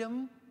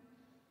freedom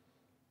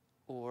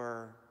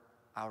or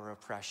our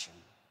oppression.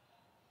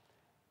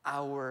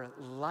 Our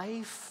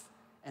life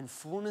and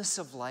fullness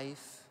of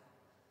life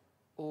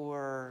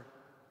or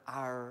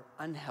our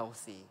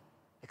unhealthy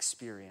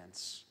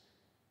experience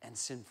and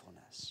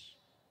sinfulness.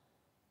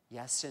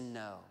 Yes and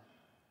no.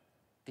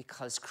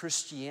 Because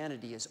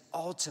Christianity is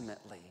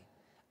ultimately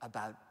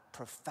about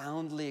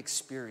profoundly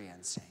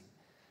experiencing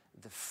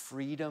the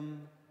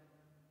freedom,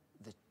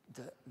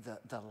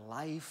 the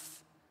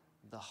life,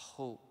 the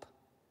hope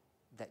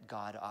that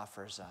God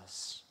offers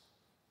us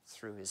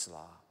through his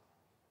law.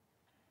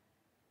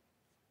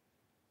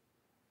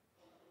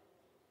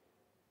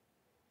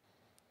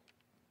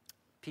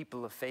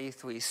 People of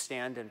faith, we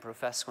stand and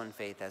profess one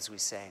faith as we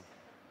say,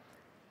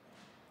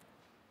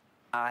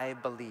 I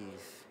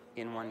believe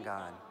in one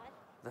God,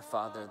 the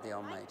Father, the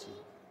Almighty,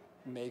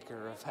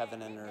 maker of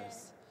heaven and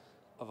earth,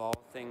 of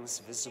all things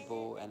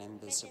visible and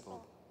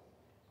invisible.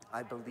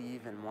 I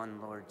believe in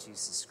one Lord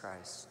Jesus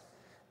Christ,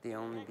 the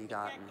only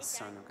begotten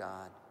Son of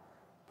God,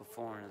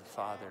 born of the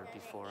Father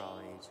before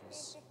all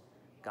ages,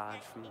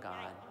 God from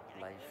God,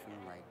 light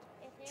from light,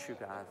 true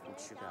God from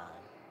true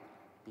God,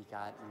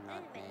 begotten,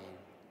 not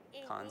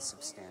made,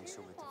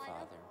 consubstantial with the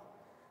Father.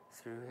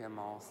 Through him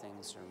all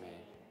things are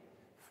made.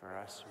 For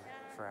us,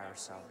 for our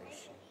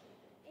salvation,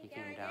 he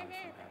came down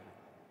from heaven,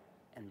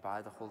 and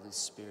by the Holy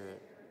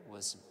Spirit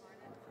was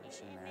the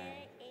Virgin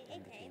Mary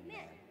and became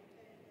man.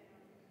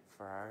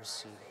 For our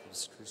sake he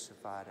was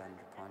crucified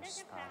under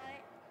Pontius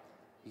Pilate.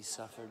 He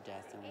suffered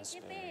death and was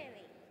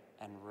buried,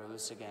 and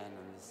rose again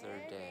on the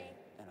third day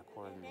in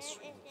accordance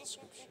with the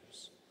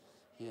Scriptures.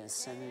 He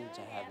ascended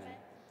into heaven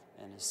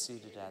and is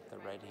seated at the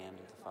right hand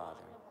of the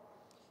Father.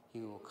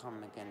 He will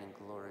come again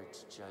in glory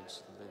to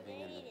judge the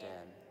living and the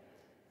dead,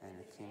 and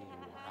the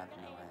kingdom will have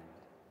no end.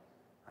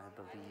 I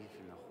believe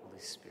in the Holy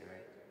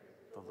Spirit,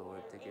 the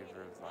Lord, the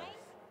giver of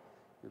life,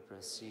 who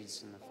proceeds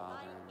from the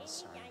Father and the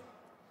Son,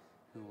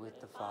 who with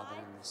the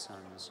Father and the Son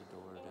is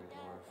adored and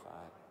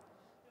glorified,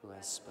 who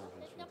has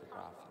spoken through the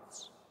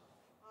prophets.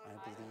 I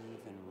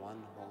believe in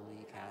one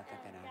holy, Catholic,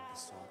 and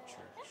Apostolic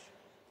Church.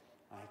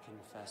 I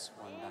confess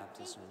one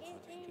baptism for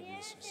the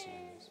forgiveness of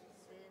sins.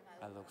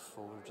 I look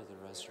forward to the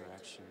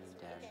resurrection of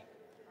the dead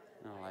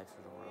and the life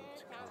of the world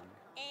to come.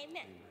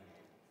 Amen.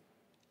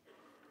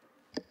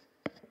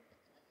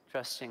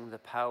 Trusting the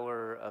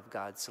power of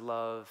God's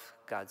love,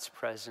 God's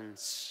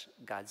presence,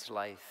 God's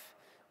life,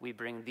 we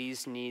bring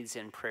these needs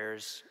and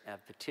prayers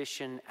of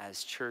petition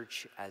as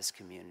church, as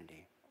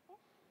community.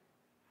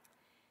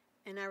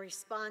 And our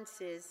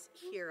response is,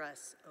 hear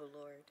us, O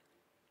Lord.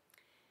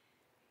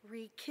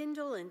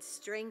 Rekindle and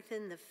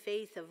strengthen the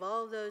faith of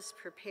all those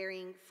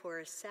preparing for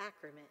a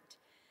sacrament,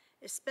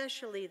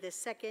 especially the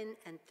second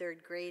and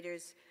third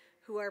graders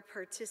who are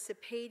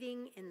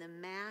participating in the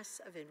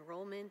Mass of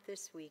Enrollment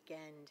this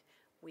weekend,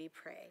 we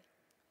pray.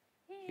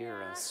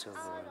 Hear us, O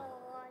Lord.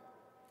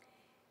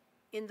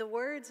 In the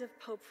words of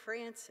Pope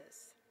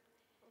Francis,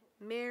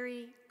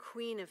 Mary,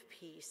 Queen of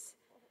Peace,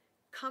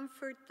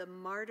 comfort the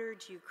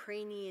martyred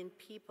Ukrainian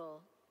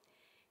people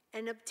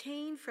and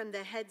obtain from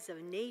the heads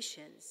of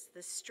nations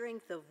the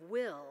strength of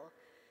will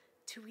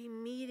to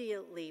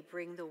immediately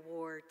bring the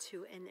war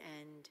to an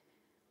end,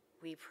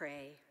 we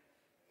pray.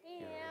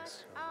 Hear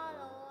us, O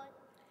Lord.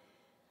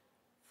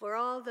 For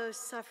all those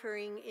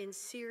suffering in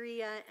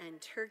Syria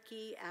and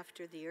Turkey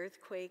after the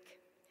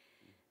earthquake,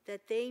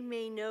 that they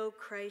may know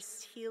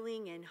Christ's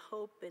healing and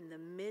hope in the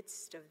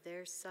midst of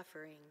their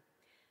suffering,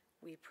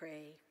 we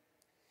pray.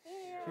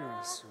 Hear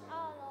us,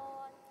 O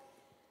Lord.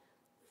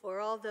 For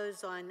all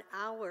those on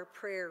our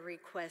prayer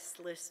request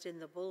list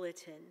in the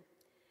bulletin,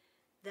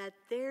 that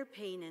their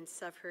pain and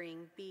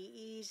suffering be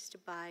eased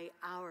by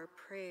our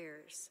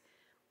prayers,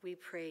 we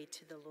pray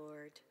to the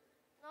Lord.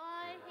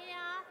 Lord, hear,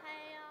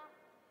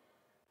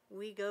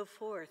 We go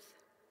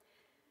forth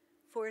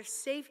for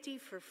safety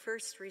for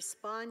first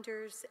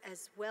responders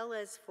as well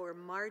as for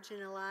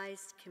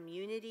marginalized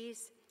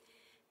communities,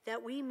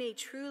 that we may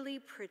truly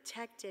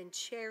protect and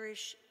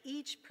cherish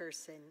each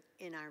person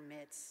in our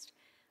midst,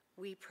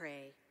 we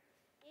pray.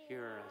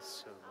 Hear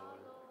us, O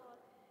Lord.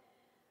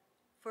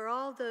 For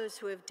all those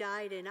who have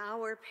died in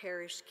our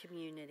parish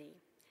community,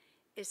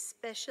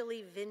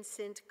 especially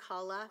Vincent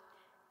Calla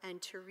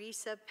and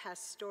Teresa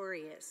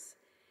Pastorius,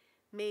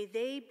 may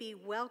they be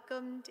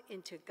welcomed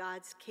into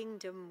God's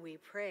kingdom, we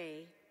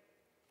pray.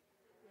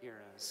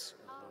 Hear us,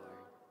 O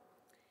Lord.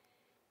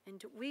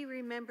 And we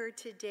remember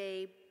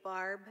today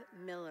Barb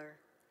Miller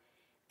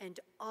and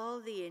all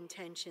the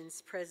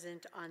intentions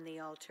present on the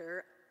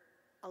altar,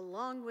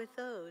 along with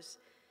those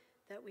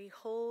that we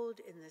hold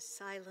in the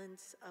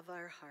silence of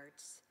our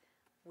hearts,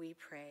 we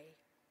pray.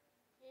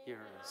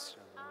 Hear us,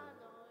 O Lord.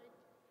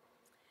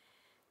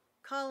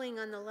 Calling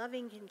on the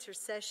loving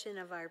intercession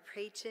of our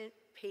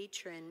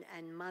patron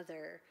and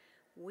mother,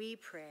 we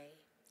pray.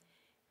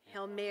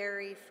 Hail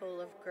Mary,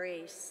 full of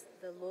grace,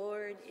 the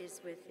Lord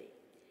is with thee.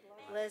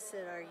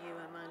 Blessed are you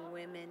among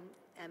women,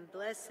 and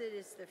blessed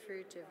is the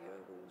fruit of your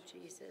womb,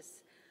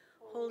 Jesus.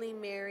 Holy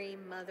Mary,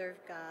 Mother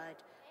of God,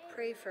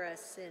 pray for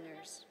us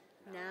sinners,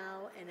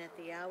 now and at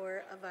the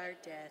hour of our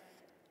death.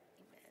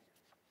 Amen.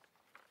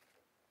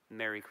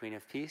 Mary, Queen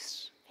of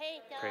Peace,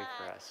 pray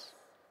for us.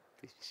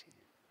 Please be seated.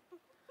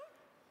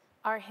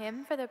 Our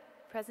hymn for the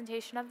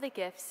presentation of the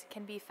gifts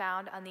can be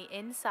found on the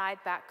inside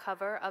back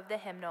cover of the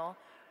hymnal,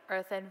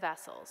 Earthen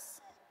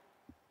Vessels.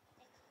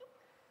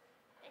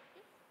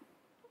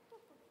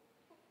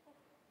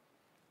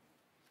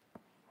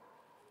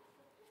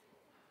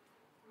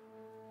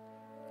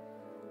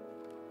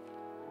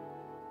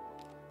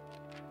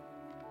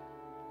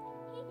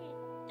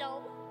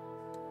 Don't.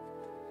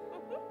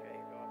 Okay,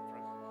 go up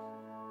front.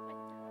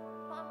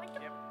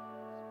 Yep.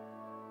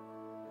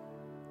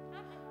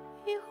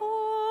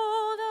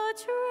 Behold a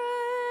treasure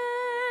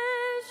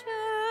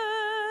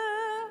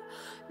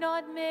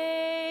not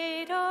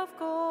made of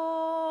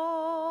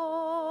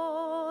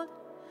gold,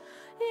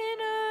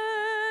 in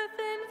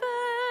earthen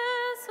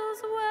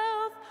vessels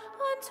wealth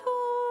untold.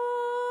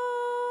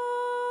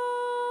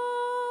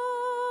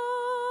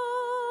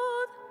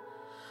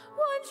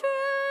 One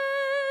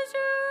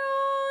treasure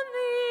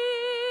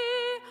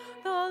only,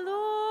 the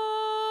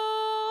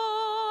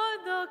Lord,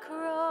 the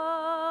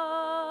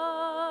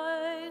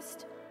Christ,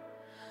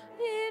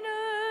 in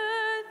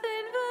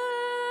earthen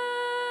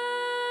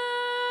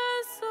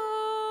vessels.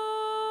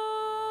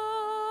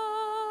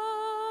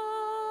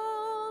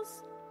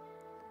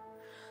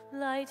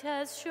 Light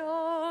has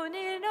shone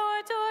in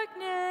our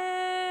darkness.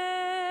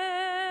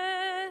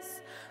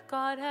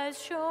 God has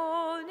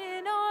shone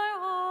in our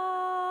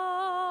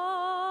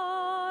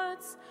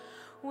hearts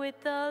with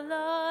the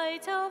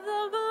light of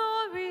the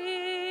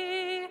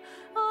glory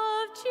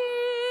of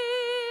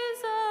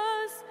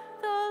Jesus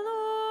the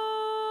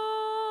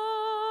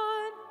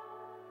Lord.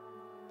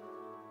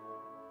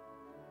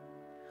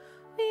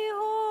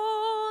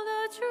 Behold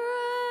a treasure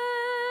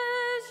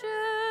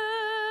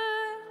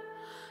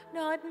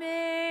not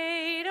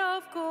made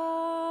of gold,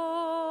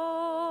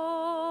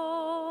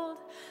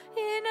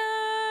 in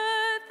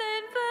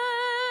earthen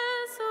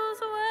vessels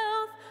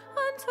wealth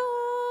untold.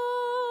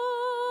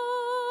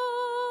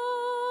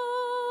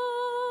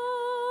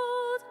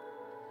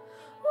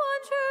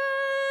 One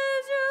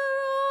treasure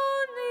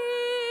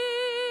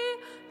only,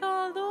 the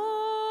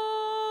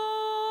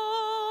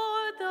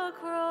Lord, the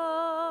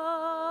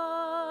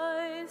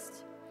Christ,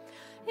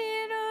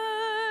 in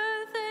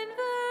earthen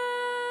vessels.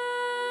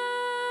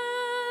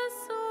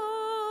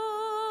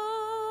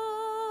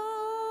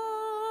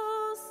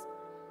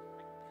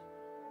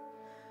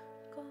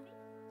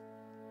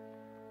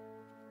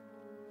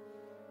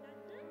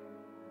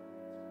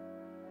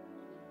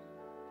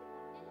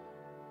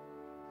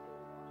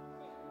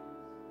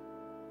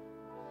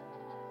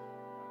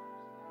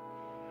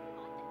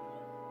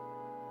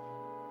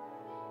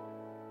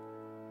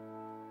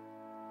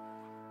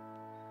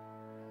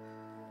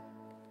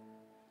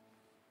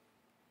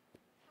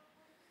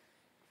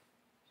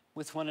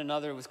 With one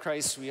another, with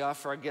Christ, we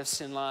offer our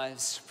gifts and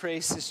lives.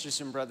 Pray,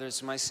 sisters and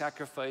brothers, my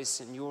sacrifice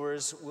and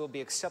yours will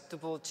be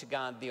acceptable to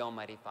God, the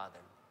Almighty Father.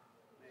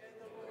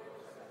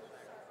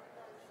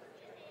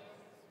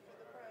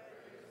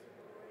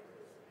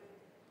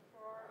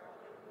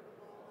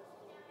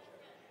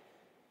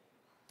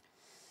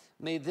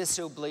 May this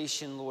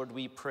oblation, Lord,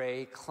 we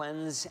pray,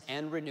 cleanse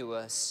and renew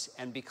us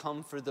and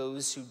become for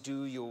those who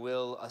do your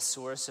will a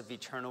source of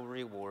eternal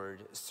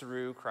reward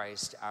through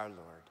Christ our Lord.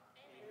 Amen.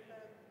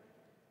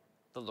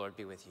 The Lord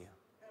be with you.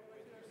 And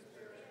with your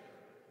spirit.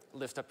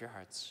 Lift up your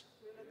hearts.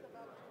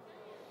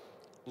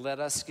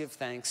 Let us give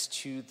thanks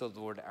to the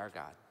Lord our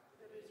God.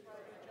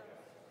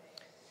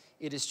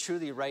 It is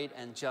truly right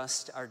and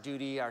just, our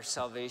duty, our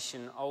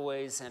salvation,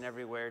 always and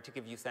everywhere, to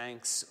give you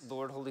thanks,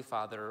 Lord, Holy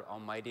Father,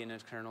 Almighty and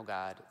eternal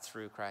God,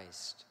 through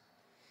Christ.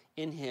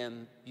 In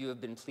him, you have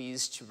been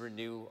pleased to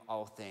renew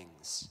all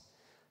things.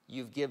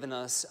 You've given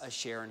us a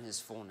share in his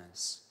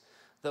fullness.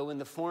 Though in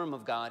the form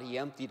of God, he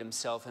emptied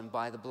himself and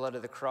by the blood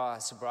of the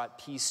cross brought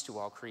peace to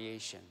all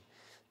creation.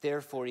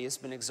 Therefore, he has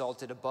been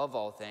exalted above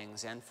all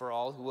things, and for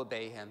all who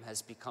obey him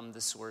has become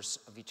the source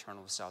of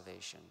eternal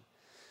salvation.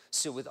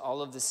 So with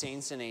all of the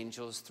saints and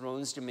angels,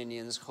 thrones,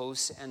 dominions,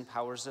 hosts, and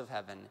powers of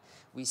heaven,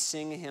 we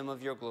sing a hymn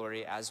of your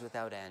glory as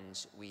without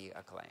end we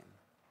acclaim.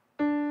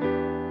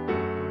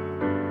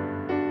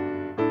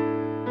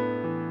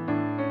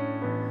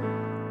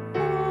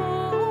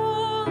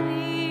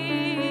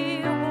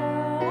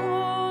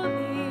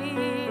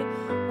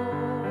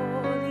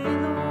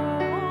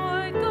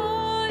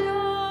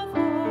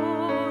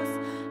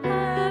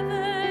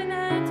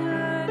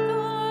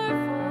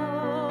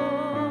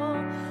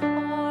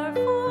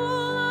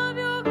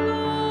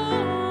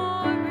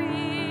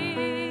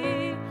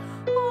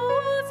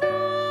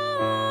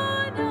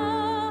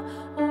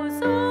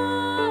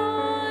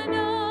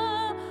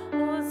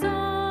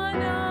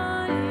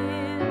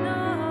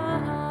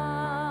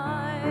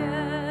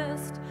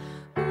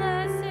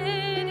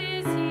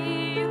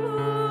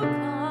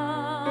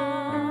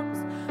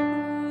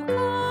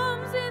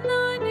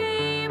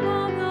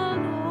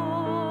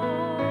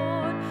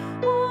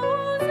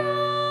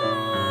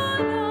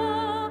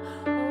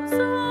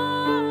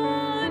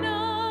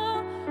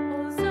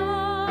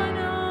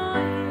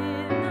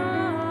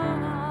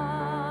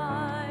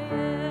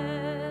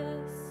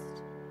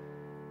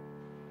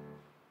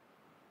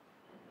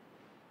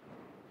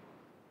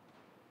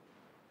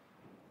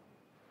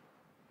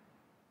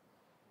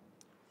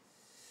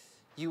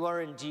 You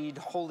are indeed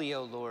holy,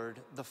 O Lord,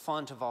 the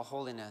font of all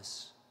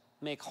holiness.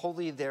 Make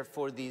holy,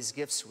 therefore, these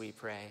gifts, we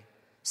pray,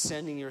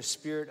 sending your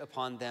Spirit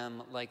upon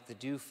them like the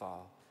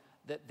dewfall,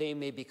 that they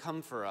may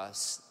become for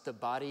us the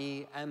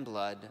body and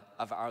blood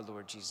of our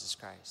Lord Jesus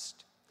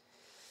Christ.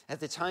 At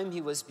the time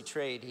he was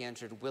betrayed, he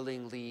entered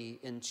willingly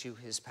into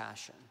his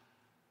passion.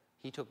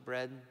 He took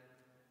bread,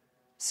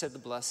 said the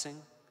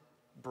blessing,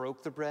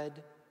 broke the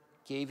bread,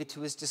 gave it to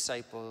his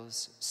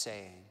disciples,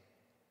 saying,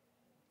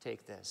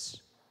 "Take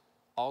this,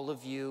 all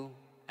of you,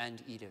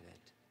 and eat of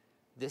it.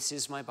 This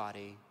is my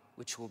body,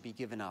 which will be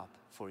given up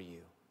for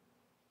you."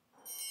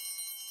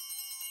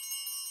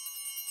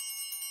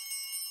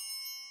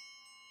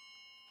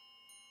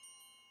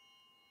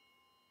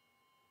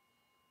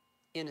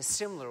 In a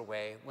similar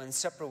way, when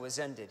supper was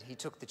ended, he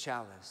took the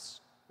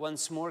chalice,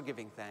 once more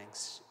giving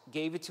thanks,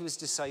 gave it to his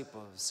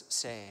disciples,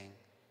 saying,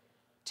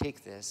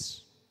 "Take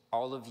this,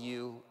 all of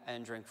you,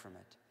 and drink from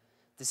it.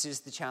 This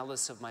is the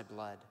chalice of my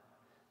blood,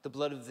 the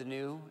blood of the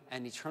new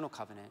and eternal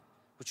covenant,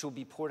 which will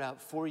be poured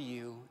out for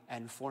you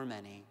and for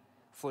many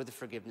for the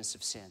forgiveness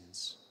of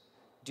sins.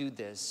 Do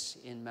this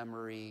in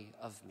memory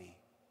of me."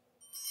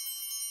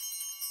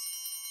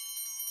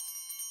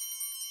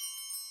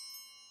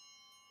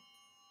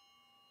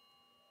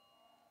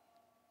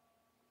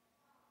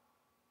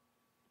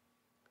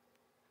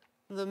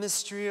 The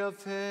mystery of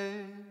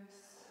faith.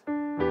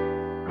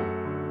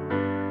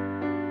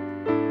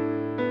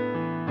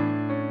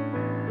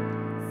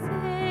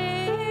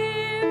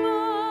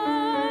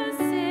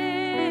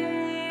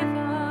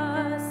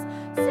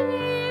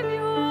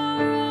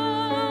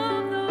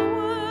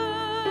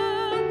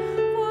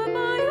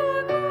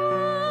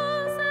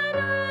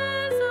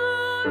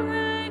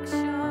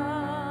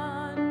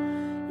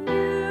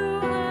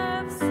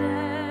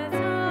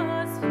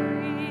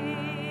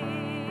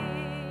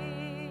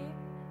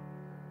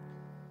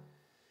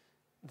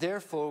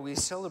 Therefore, we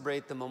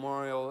celebrate the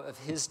memorial of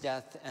his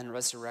death and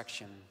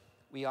resurrection.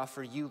 We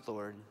offer you,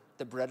 Lord,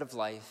 the bread of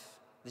life,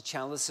 the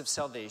chalice of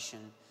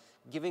salvation,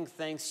 giving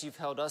thanks you've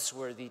held us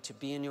worthy to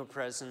be in your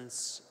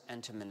presence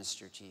and to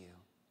minister to you.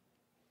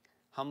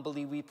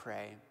 Humbly we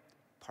pray,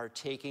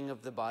 partaking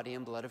of the body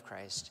and blood of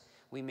Christ,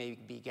 we may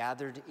be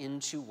gathered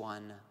into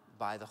one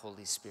by the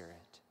Holy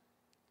Spirit.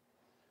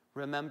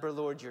 Remember,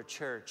 Lord, your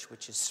church,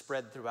 which is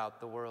spread throughout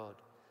the world.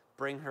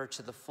 Bring her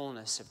to the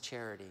fullness of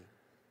charity,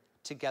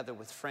 together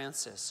with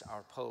Francis,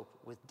 our Pope,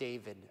 with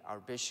David, our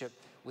Bishop,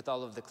 with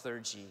all of the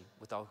clergy,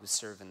 with all who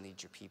serve and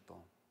lead your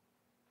people.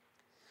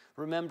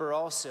 Remember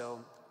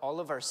also all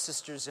of our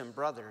sisters and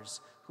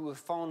brothers who have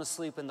fallen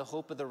asleep in the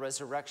hope of the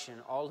resurrection,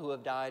 all who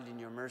have died in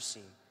your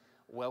mercy.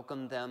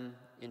 Welcome them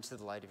into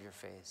the light of your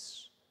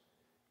face.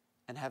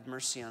 And have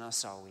mercy on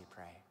us all, we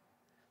pray,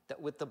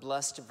 that with the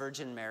blessed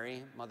Virgin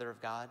Mary, Mother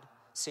of God,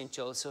 Saint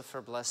Joseph,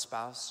 her blessed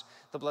spouse,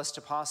 the blessed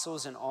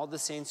apostles, and all the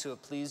saints who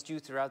have pleased you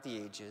throughout the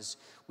ages,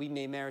 we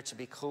may merit to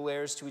be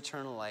co-heirs to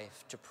eternal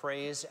life, to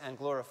praise and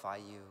glorify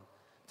you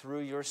through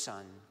your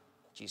Son,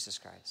 Jesus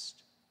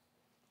Christ.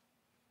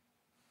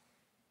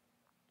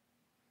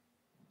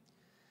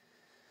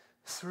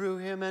 Through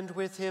him and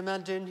with him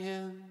and in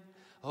him,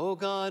 O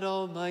God,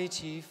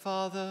 Almighty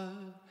Father,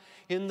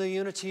 in the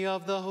unity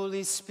of the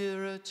Holy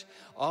Spirit,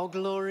 all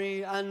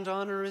glory and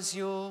honor is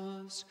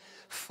yours,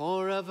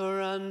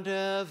 forever and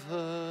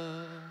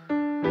ever.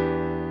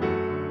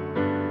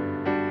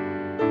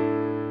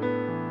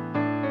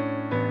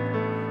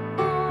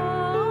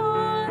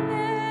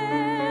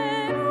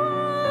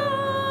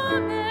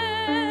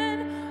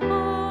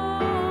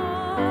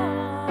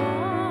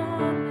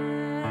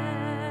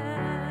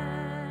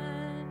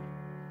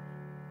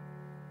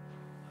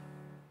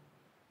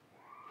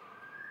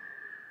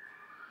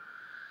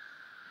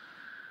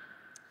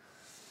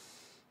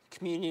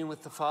 Communion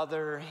with the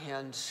Father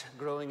and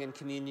growing in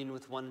communion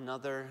with one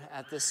another.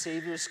 At the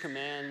Savior's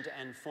command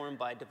and formed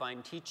by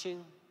divine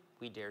teaching,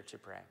 we dare to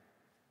pray.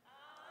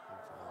 Our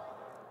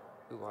Father,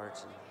 who art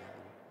in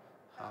heaven,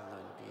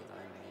 hallowed be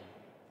thy name.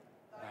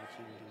 Thy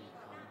kingdom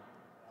come,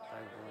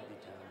 thy will be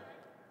done,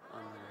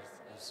 on earth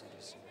as it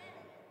is in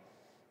heaven.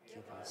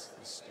 Give us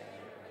this day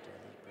our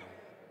daily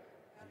bread,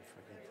 and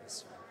forgive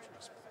us our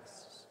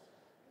trespasses,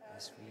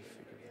 as we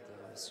forgive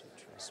those who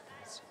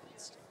trespass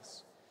against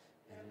us.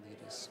 And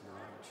lead us not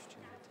into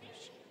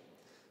temptation,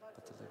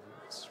 but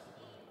deliver us from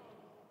evil.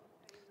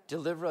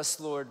 Deliver us,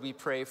 Lord, we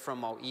pray,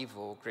 from all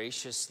evil.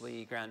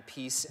 Graciously grant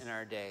peace in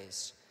our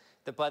days,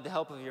 that by the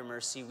help of your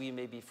mercy we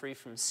may be free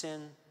from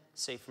sin,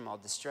 safe from all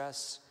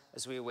distress,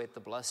 as we await the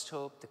blessed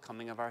hope, the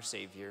coming of our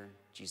Savior,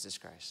 Jesus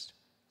Christ.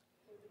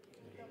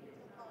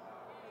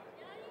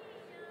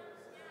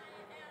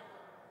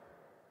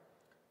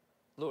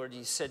 Lord,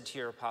 you said to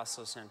your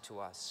apostles and to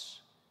us,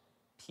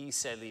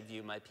 peace I leave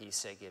you, my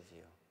peace I give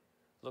you.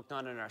 Look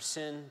not on our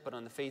sin, but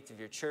on the faith of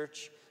your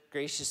church.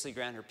 Graciously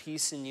grant her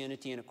peace and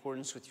unity in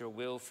accordance with your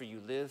will, for you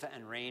live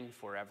and reign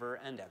forever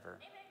and ever.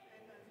 Amen.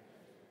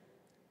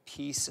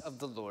 Peace of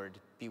the Lord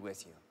be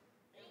with you.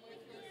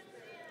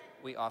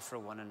 We offer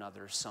one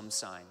another some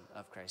sign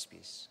of Christ's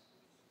peace.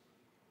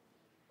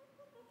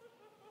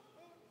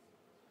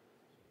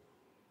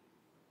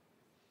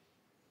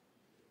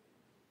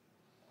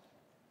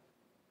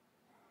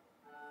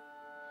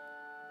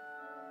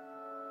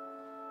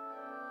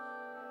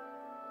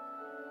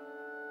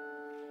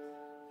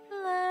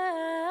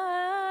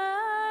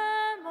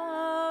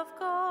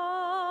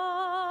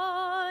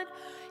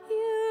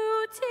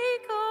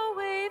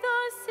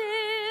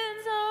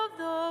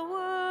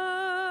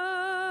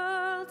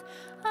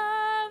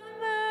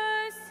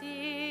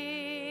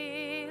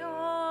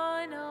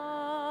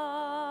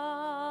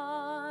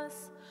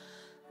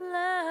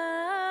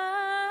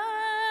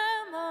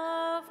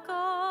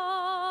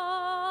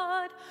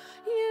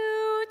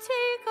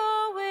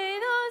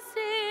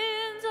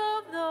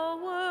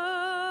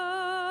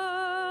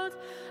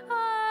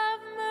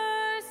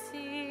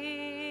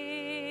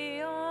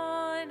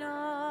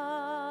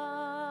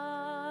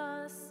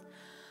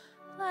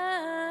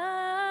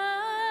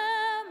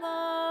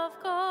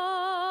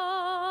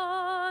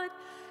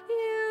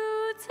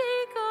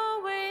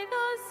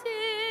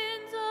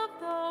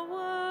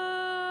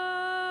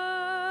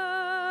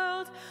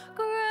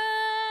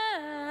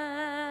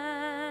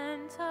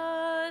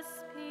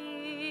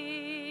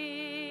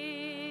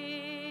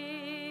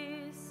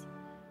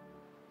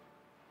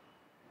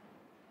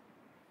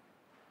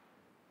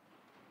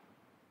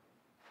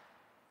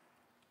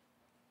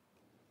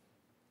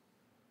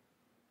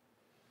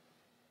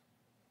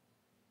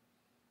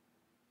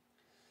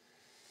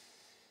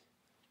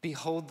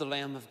 Behold the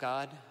Lamb of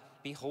God.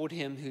 Behold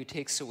him who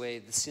takes away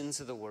the sins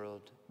of the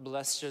world.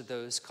 Blessed are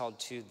those called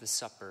to the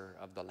supper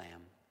of the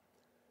Lamb.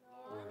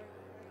 Lord, I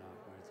am not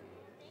worthy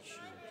that you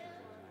should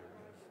enter my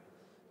roof,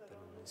 but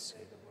only say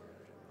the word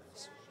and my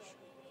soul shall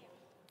be healed.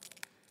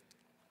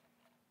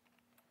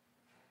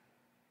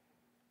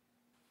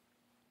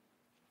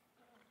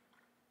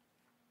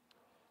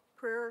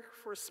 Prayer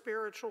for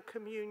spiritual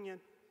communion.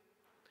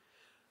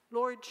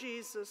 Lord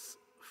Jesus,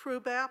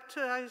 through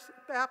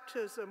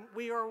baptism,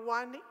 we are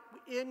one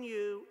in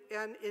you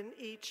and in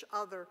each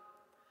other.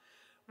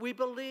 We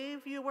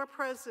believe you were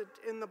present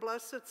in the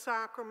Blessed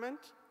Sacrament,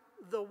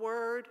 the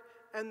Word,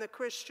 and the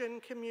Christian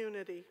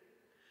community.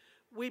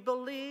 We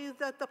believe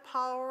that the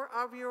power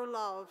of your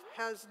love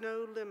has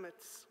no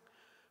limits.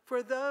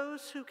 For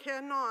those who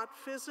cannot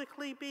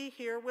physically be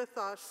here with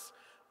us,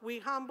 we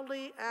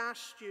humbly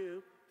ask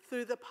you,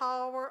 through the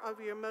power of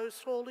your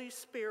most Holy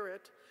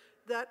Spirit,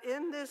 that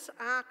in this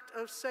act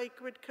of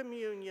sacred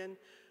communion,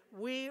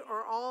 we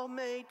are all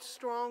made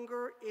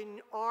stronger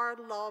in our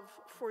love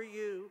for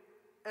you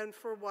and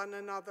for one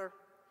another.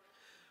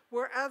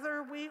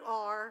 Wherever we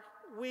are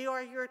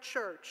your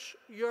church,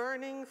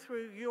 yearning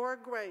through your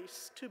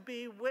grace to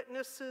be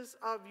witnesses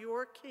of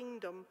your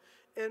kingdom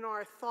in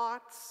our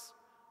thoughts,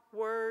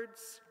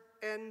 words,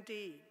 and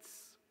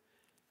deeds.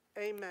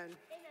 Amen.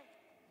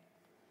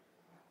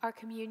 Our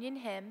communion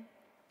hymn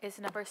is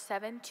number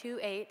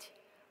 728,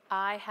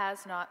 Eye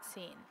Has Not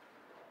Seen.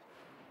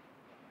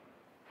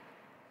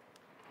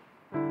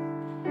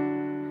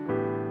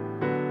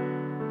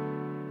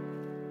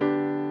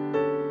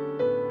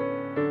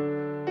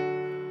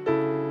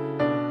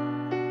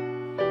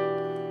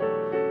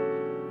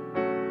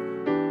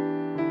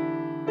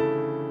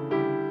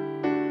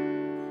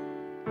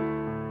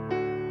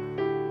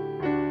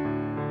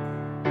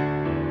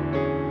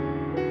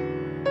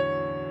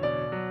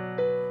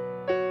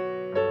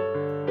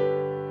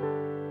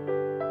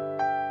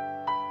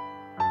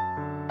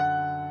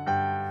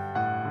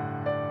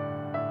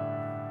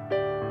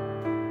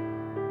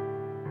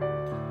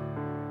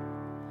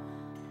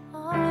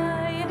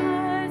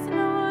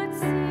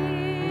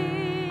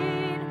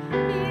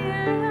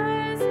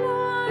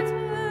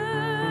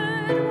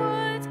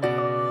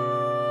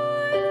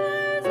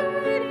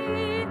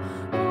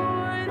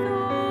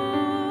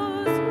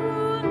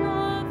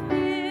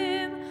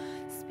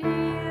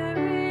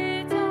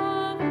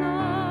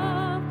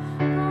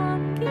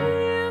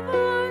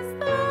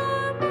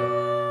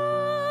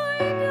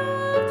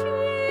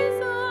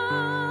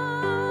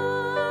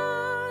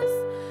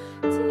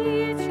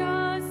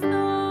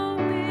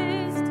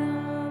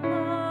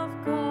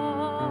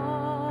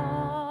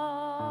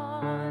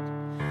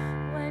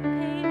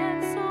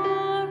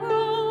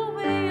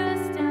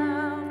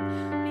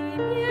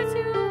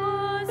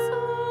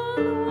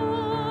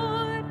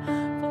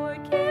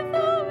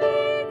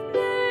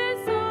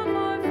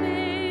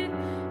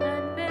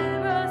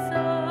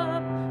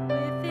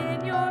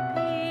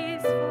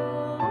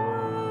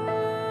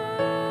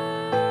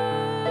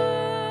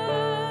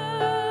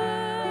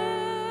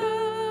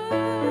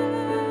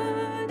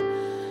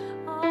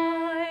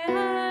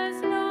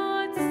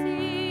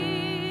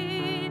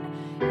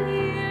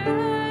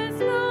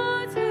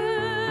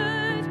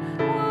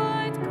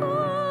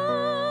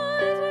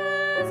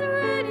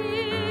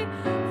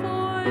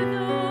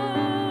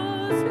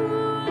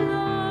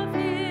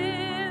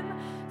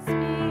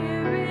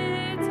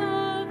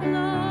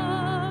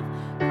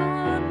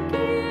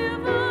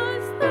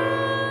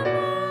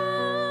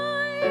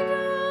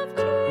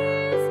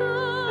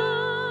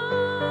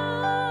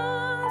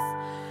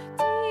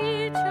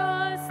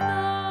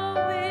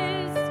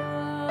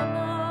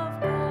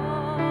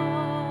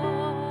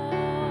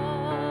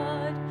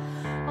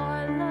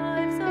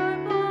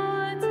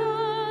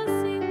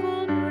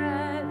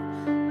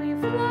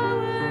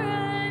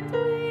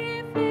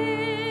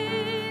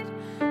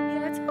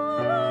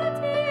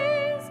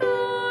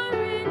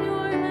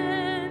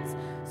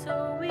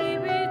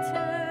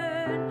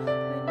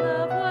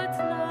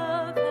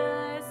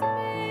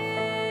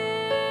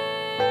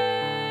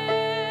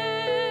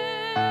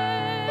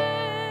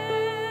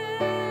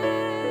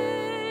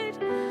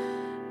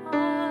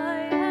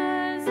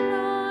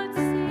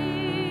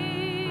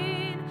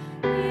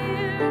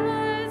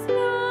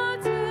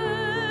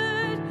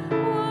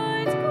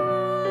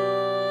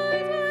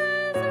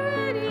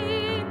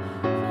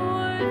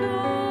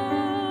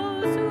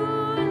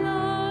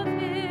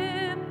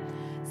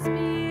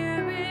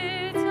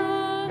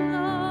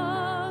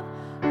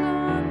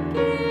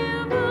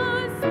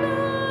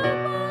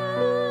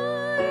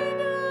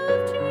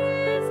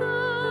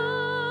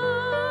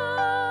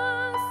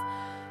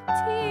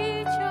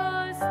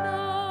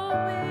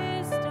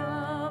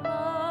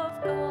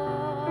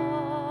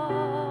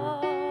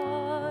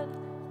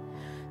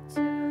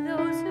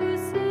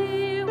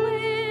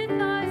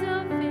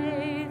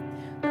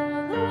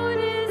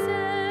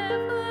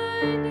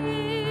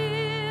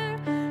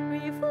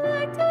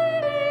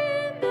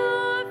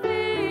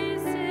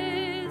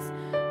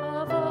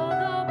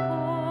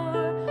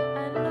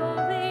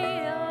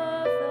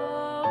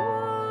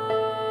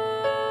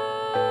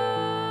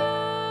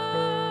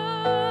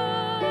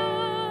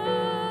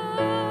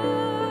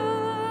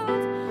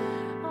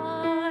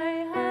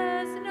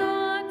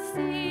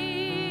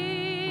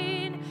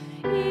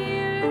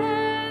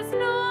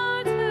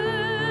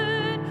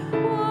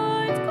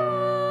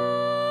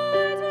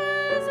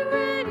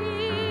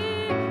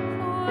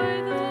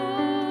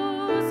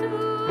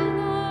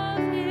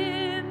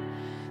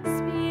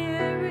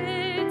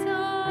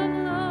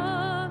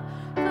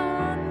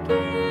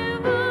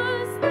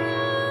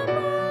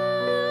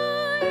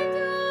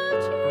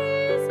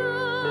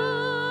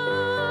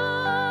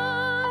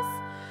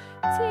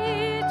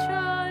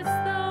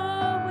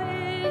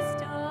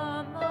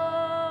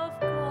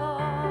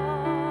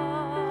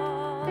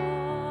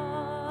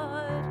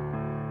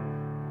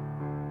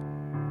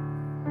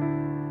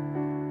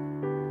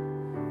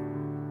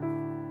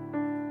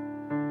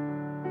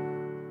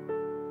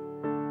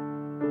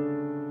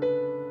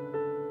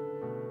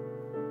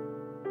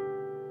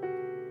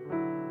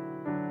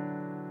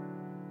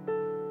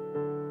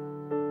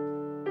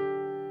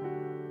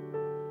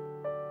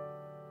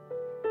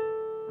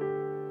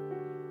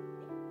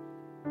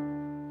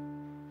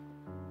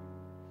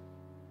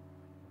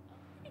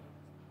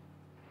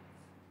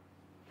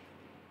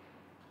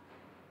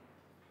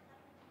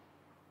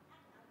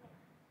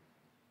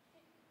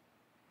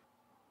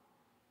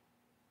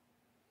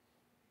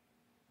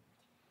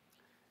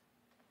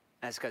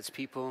 As God's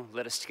people,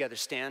 let us together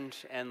stand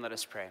and let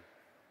us pray.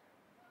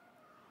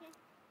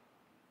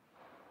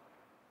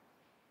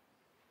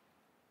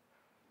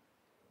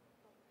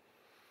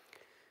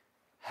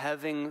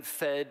 Having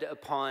fed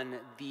upon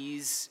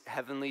these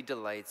heavenly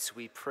delights,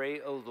 we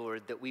pray, O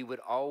Lord, that we would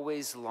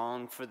always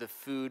long for the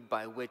food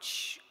by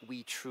which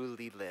we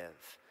truly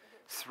live.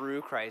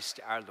 Through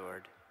Christ our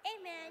Lord.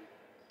 Amen.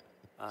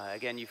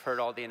 Again, you've heard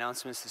all the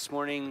announcements this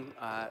morning.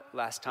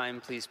 Last time,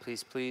 please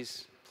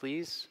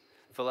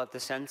fill out the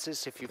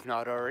census if you've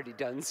not already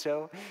done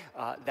so.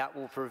 That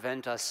will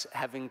prevent us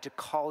having to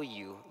call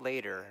you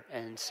later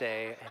and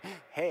say,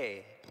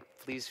 hey,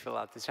 please fill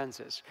out the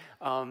census.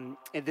 And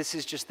this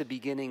is just the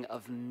beginning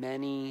of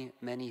many,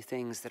 many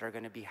things that are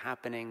going to be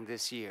happening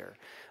this year.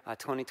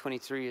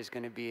 2023 is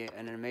going to be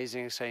an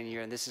amazing, exciting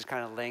year, and this is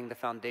kind of laying the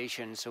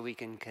foundation so we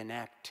can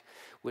connect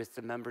with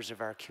the members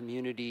of our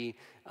community,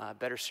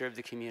 better serve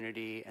the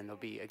community, and there'll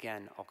be,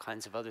 again, all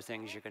kinds of other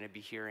things you're going to be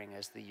hearing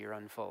as the year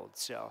unfolds.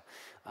 So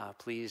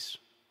please,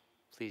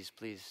 did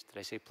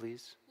I say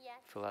please? Yes.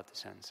 Fill out the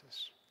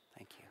census.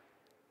 Thank you.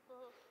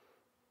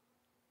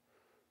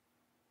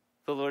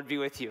 The Lord be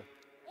with you.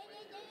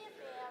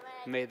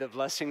 May the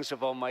blessings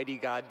of Almighty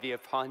God be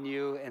upon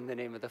you in the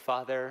name of the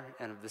Father,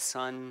 and of the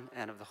Son,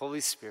 and of the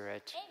Holy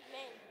Spirit.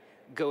 Amen.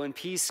 Go in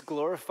peace,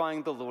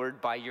 glorifying the Lord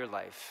by your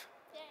life.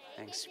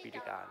 Thanks be to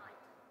God.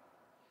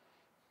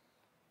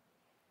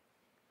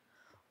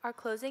 Our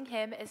closing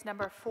hymn is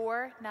number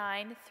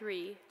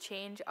 493,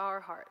 Change Our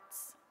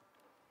Hearts.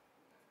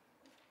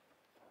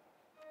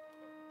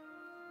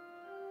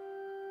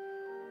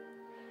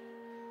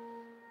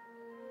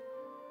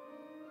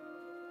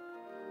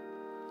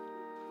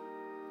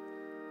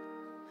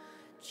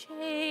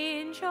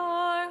 Change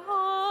our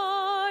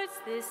hearts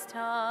this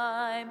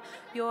time.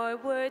 Your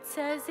word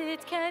says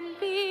it can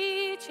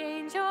be.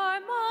 Change our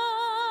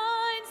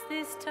minds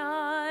this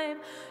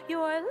time.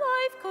 Your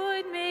life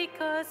could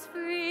make us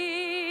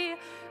free.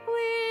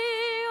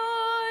 We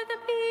are the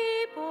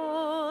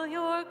people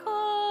your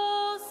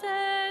call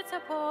sets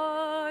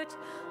apart.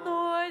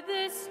 Lord,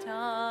 this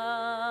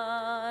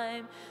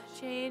time,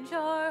 change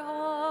our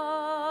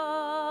hearts.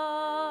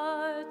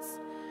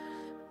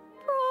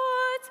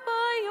 Brought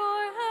by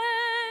your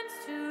hands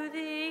to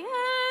the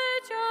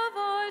edge of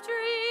our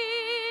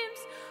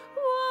dreams,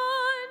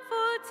 one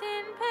foot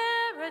in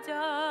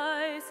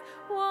paradise,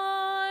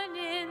 one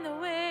in the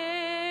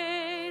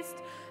waste,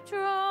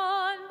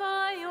 drawn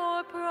by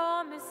your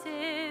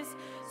promises,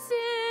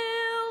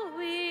 still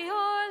we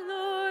are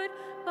lured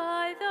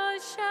by the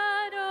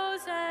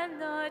shadows and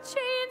the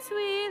chains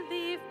we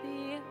leave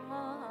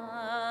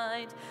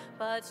behind.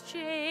 But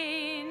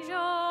change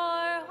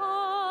our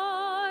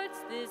hearts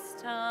this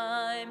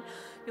time.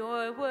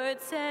 Your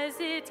word says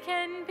it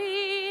can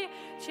be.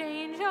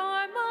 Change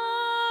our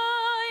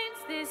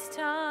minds this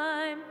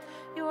time.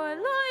 Your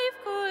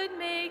life could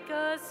make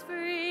us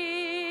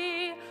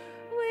free.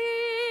 We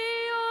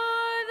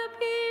are the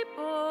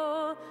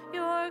people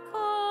your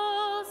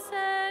call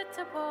set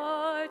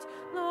apart.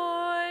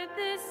 Lord,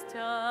 this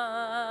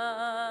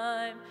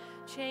time,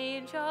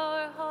 change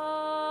our hearts.